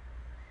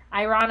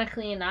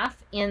 ironically enough,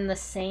 in the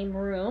same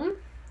room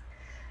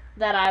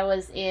that I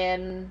was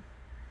in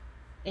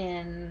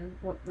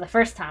the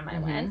first time I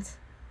went.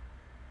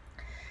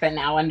 But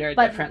now under a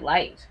different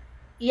light.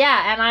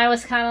 Yeah, and I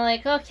was kind of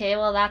like, okay,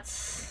 well,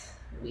 that's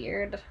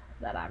weird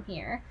that I'm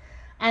here.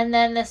 And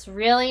then this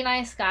really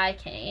nice guy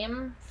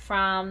came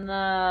from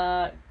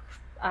the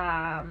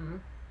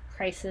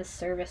crisis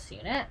service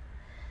unit,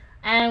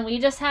 and we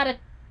just had a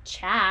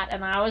chat,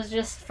 and I was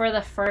just, for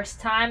the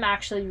first time,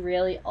 actually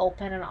really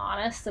open and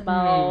honest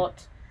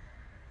about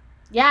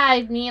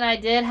I mean, I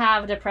did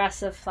have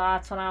depressive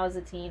thoughts when I was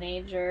a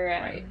teenager,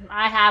 and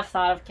I have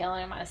thought of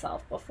killing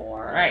myself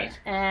before,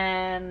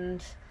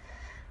 and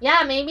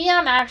maybe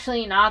I'm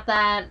actually not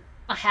that,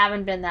 I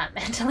haven't been that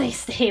mentally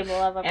stable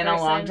of a person in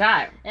a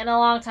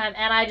long time,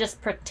 and I just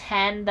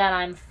pretend that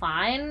I'm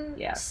fine,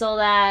 so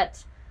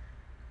that,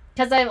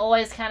 because I've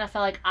always kind of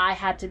felt like I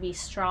had to be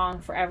strong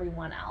for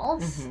everyone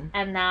else.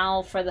 And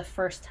now, for the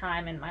first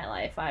time in my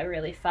life, I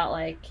really felt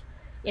like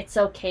it's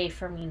okay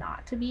for me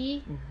not to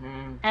be.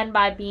 And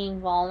by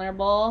being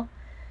vulnerable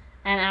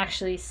and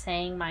actually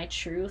saying my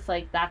truth,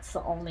 like, that's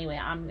the only way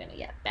I'm going to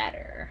get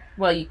better.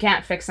 Well, you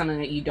can't fix something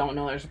that you don't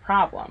know there's a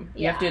problem.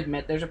 You have to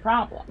admit there's a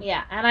problem.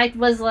 Yeah, and I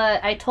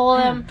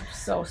told him...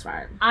 So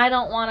smart. I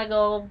don't want to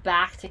go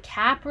back to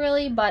CAP,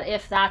 really, but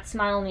if that's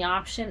my only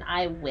option,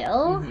 I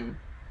will.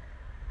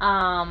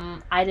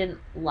 I didn't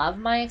love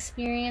my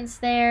experience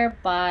there,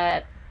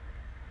 but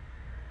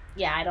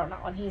I don't know.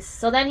 And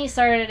so then he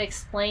started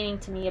explaining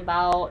to me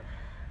about,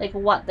 like,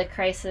 what the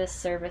crisis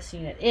service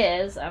unit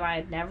is, and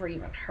I'd never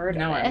even heard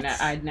of it. No,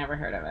 I'd never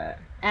heard of it.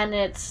 And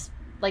it's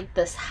like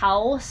this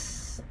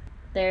house.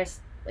 There's,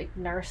 like,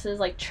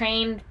 nurses, like,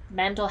 trained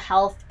mental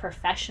health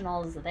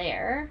professionals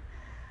there.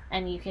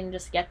 And you can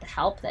just get the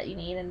help that you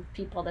need and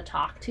people to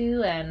talk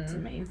to, and it's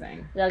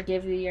amazing. They'll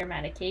give you your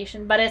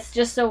medication. But it's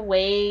just a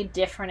way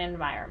different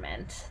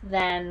environment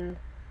than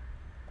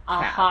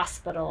a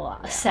hospital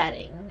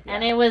setting.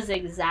 And it was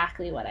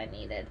exactly what I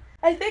needed.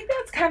 I think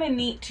that's kind of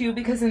neat, too,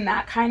 because in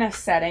that kind of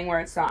setting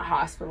where it's not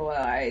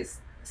hospitalized,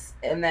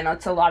 and then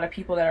it's a lot of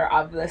people that are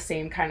of the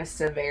same kind of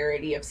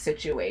severity of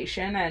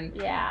situation, and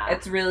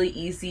it's really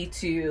easy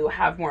to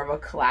have more of a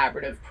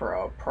collaborative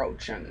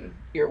approach on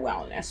your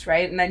wellness,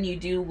 right? And then you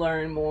do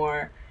learn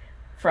more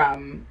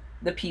from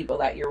the people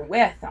that you're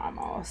with,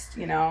 almost,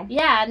 you know?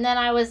 Yeah, and then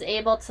I was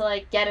able to,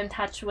 like, get in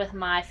touch with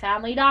my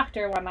family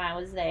doctor when I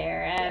was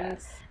there, and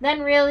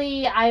then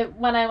really,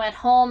 when I went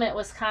home, it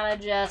was kind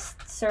of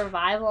just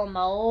survival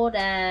mode,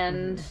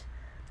 and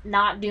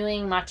not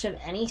doing much of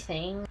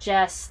anything,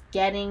 just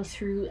getting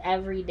through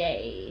every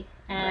day.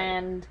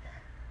 And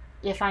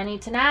if I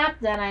need to nap,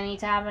 then I need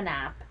to have a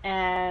nap,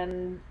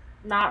 and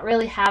not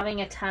really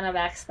having a ton of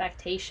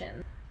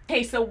expectation.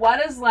 Okay, so what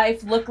does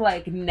life look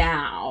like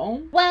now?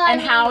 Well,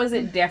 and how is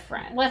it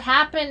different? What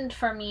happened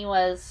for me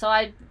was,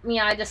 I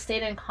just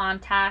stayed in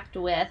contact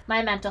with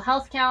my mental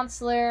health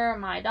counselor,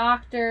 my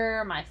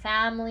doctor, my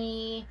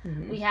family.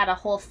 We had a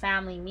whole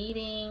family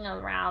meeting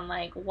around,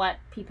 like, what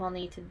people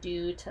need to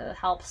do to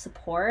help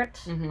support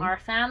our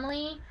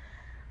family.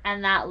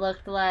 And that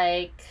looked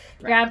like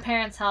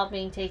grandparents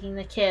helping, taking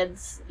the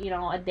kids,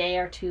 a day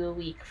or two a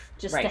week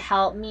just to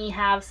help me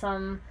have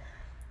some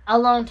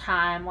alone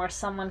time, or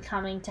someone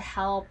coming to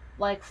help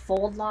like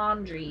fold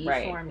laundry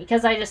for me,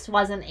 because I just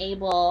wasn't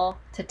able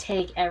to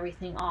take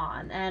everything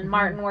on. And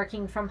Martin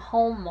working from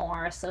home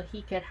more so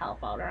he could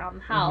help out around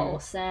the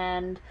house,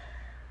 and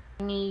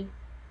me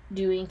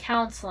doing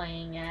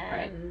counseling,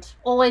 and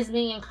always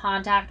being in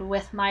contact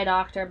with my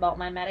doctor about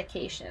my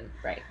medication.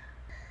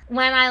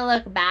 When I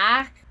look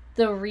back,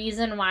 the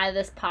reason why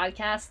this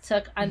podcast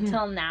took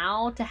until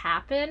now to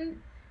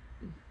happen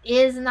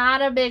is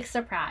not a big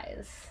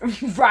surprise.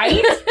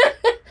 Right?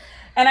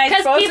 And I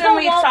suppose when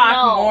we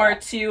talk more,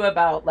 too,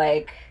 about,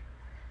 like,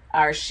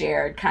 our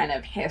shared kind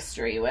of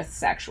history with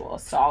sexual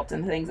assault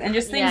and things, and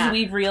just things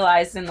we've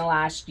realized in the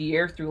last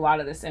year through a lot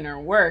of this inner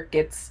work,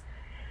 it's,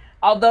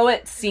 although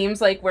it seems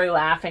like we're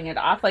laughing it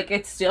off, like,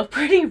 it's still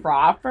pretty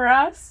raw for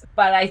us,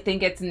 but I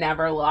think it's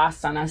never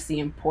lost on us the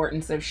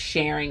importance of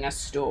sharing a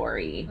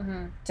story,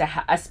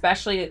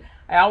 especially,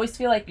 I always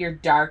feel like your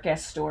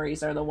darkest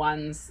stories are the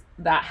ones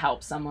that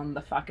help someone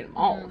the fucking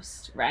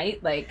most,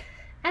 right? Like,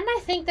 and I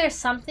think there's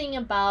something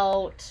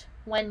about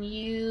when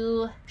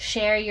you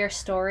share your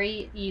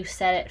story, you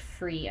set it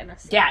free in a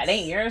sense. Yeah, it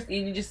ain't yours.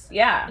 You just,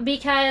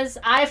 Because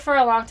I, for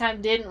a long time,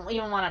 didn't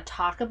even want to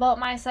talk about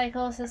my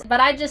psychosis.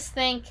 But I just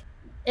think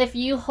if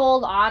you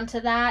hold on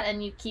to that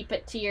and you keep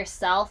it to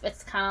yourself,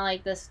 it's kind of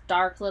like this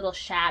dark little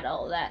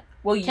shadow that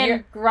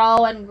can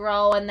grow and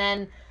grow, and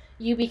then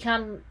you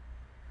become,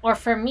 or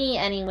for me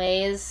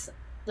anyways,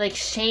 like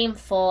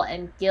shameful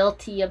and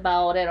guilty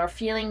about it, or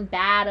feeling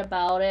bad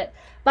about it.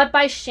 But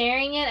by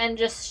sharing it and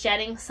just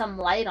shedding some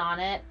light on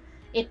it,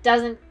 it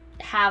doesn't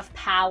have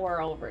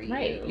power over you.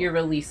 Right. You're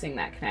releasing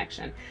that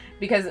connection.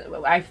 Because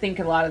I think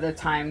a lot of the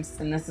times,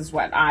 and this is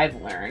what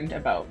I've learned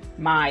about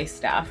my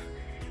stuff,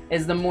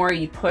 is the more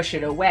you push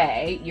it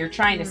away, you're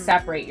trying to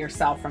separate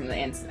yourself from the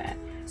incident.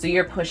 So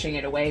you're pushing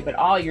it away, but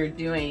all you're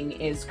doing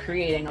is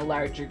creating a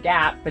larger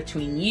gap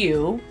between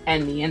you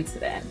and the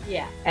incident.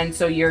 Yeah. And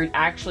so you're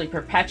actually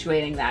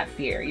perpetuating that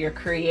fear. You're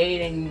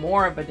creating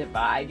more of a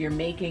divide. You're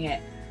making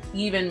it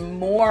even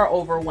more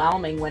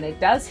overwhelming when it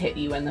does hit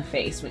you in the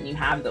face, when you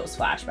have those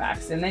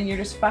flashbacks. And then you're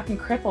just fucking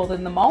crippled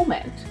in the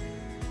moment.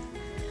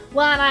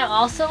 Well, and I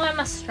also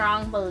am a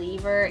strong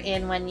believer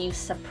in when you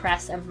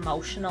suppress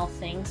emotional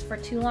things for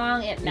too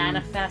long, it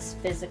manifests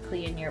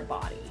physically in your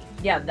body.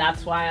 Yeah,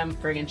 that's why I'm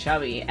friggin'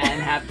 chubby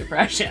and have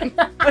depression.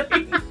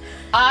 Obviously.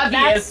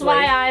 That's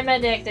why I'm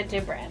addicted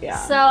to Brent. Yeah.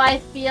 So I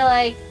feel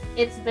like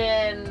it's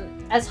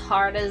been, as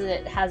hard as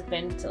it has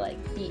been to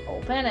like be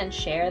open and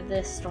share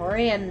this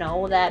story and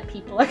know that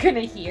people are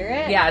gonna hear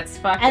it. Yeah, it's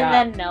fucked up. And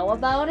then know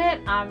about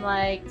it, I'm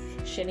like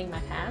shitting my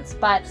pants.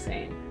 But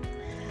same.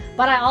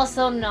 But I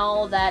also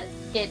know that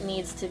it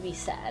needs to be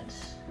said.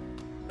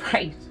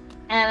 Right.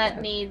 And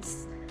it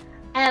needs,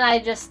 and I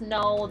just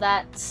know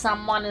that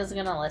someone is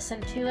going to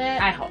listen to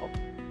it. I hope.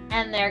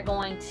 And they're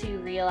going to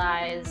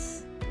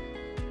realize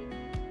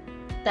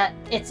that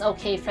it's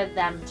okay for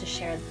them to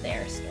share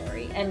their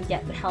story and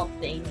get the help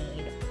they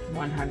need.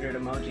 100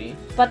 emoji.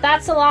 But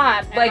that's a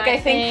lot. Like, I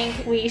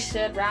think we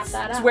should wrap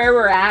that up. It's where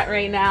we're at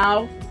right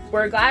now.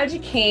 We're glad you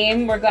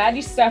came. We're glad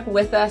you stuck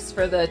with us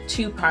for the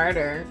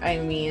two-parter. I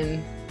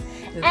mean,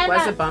 it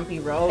was a bumpy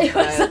road. It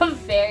was a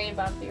very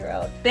bumpy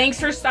road. Thanks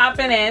for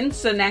stopping in.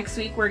 So next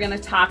week we're going to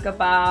talk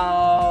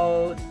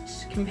about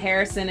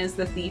comparison is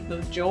the thief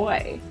of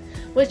joy.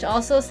 Which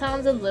also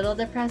sounds a little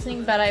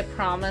depressing, but I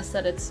promise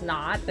that it's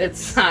not.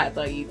 It's not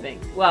what you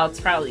think. Well, it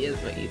probably is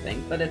what you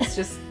think, but it's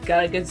just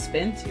got a good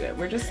spin to it.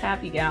 We're just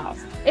happy gals.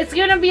 It's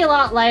going to be a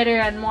lot lighter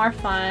and more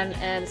fun,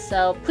 and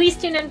so please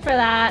tune in for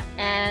that.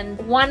 And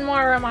one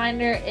more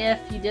reminder, if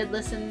you did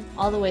listen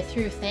all the way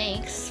through,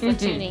 thanks for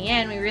tuning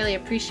in. We really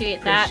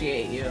appreciate that.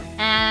 Appreciate you.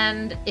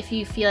 And if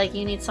you feel like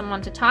you need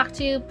someone to talk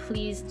to,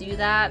 please do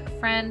that.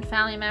 Friend,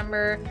 family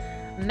member,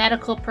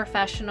 medical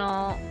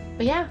professional.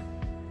 But yeah.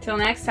 Till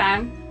next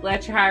time,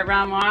 let your heart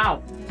run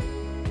wild.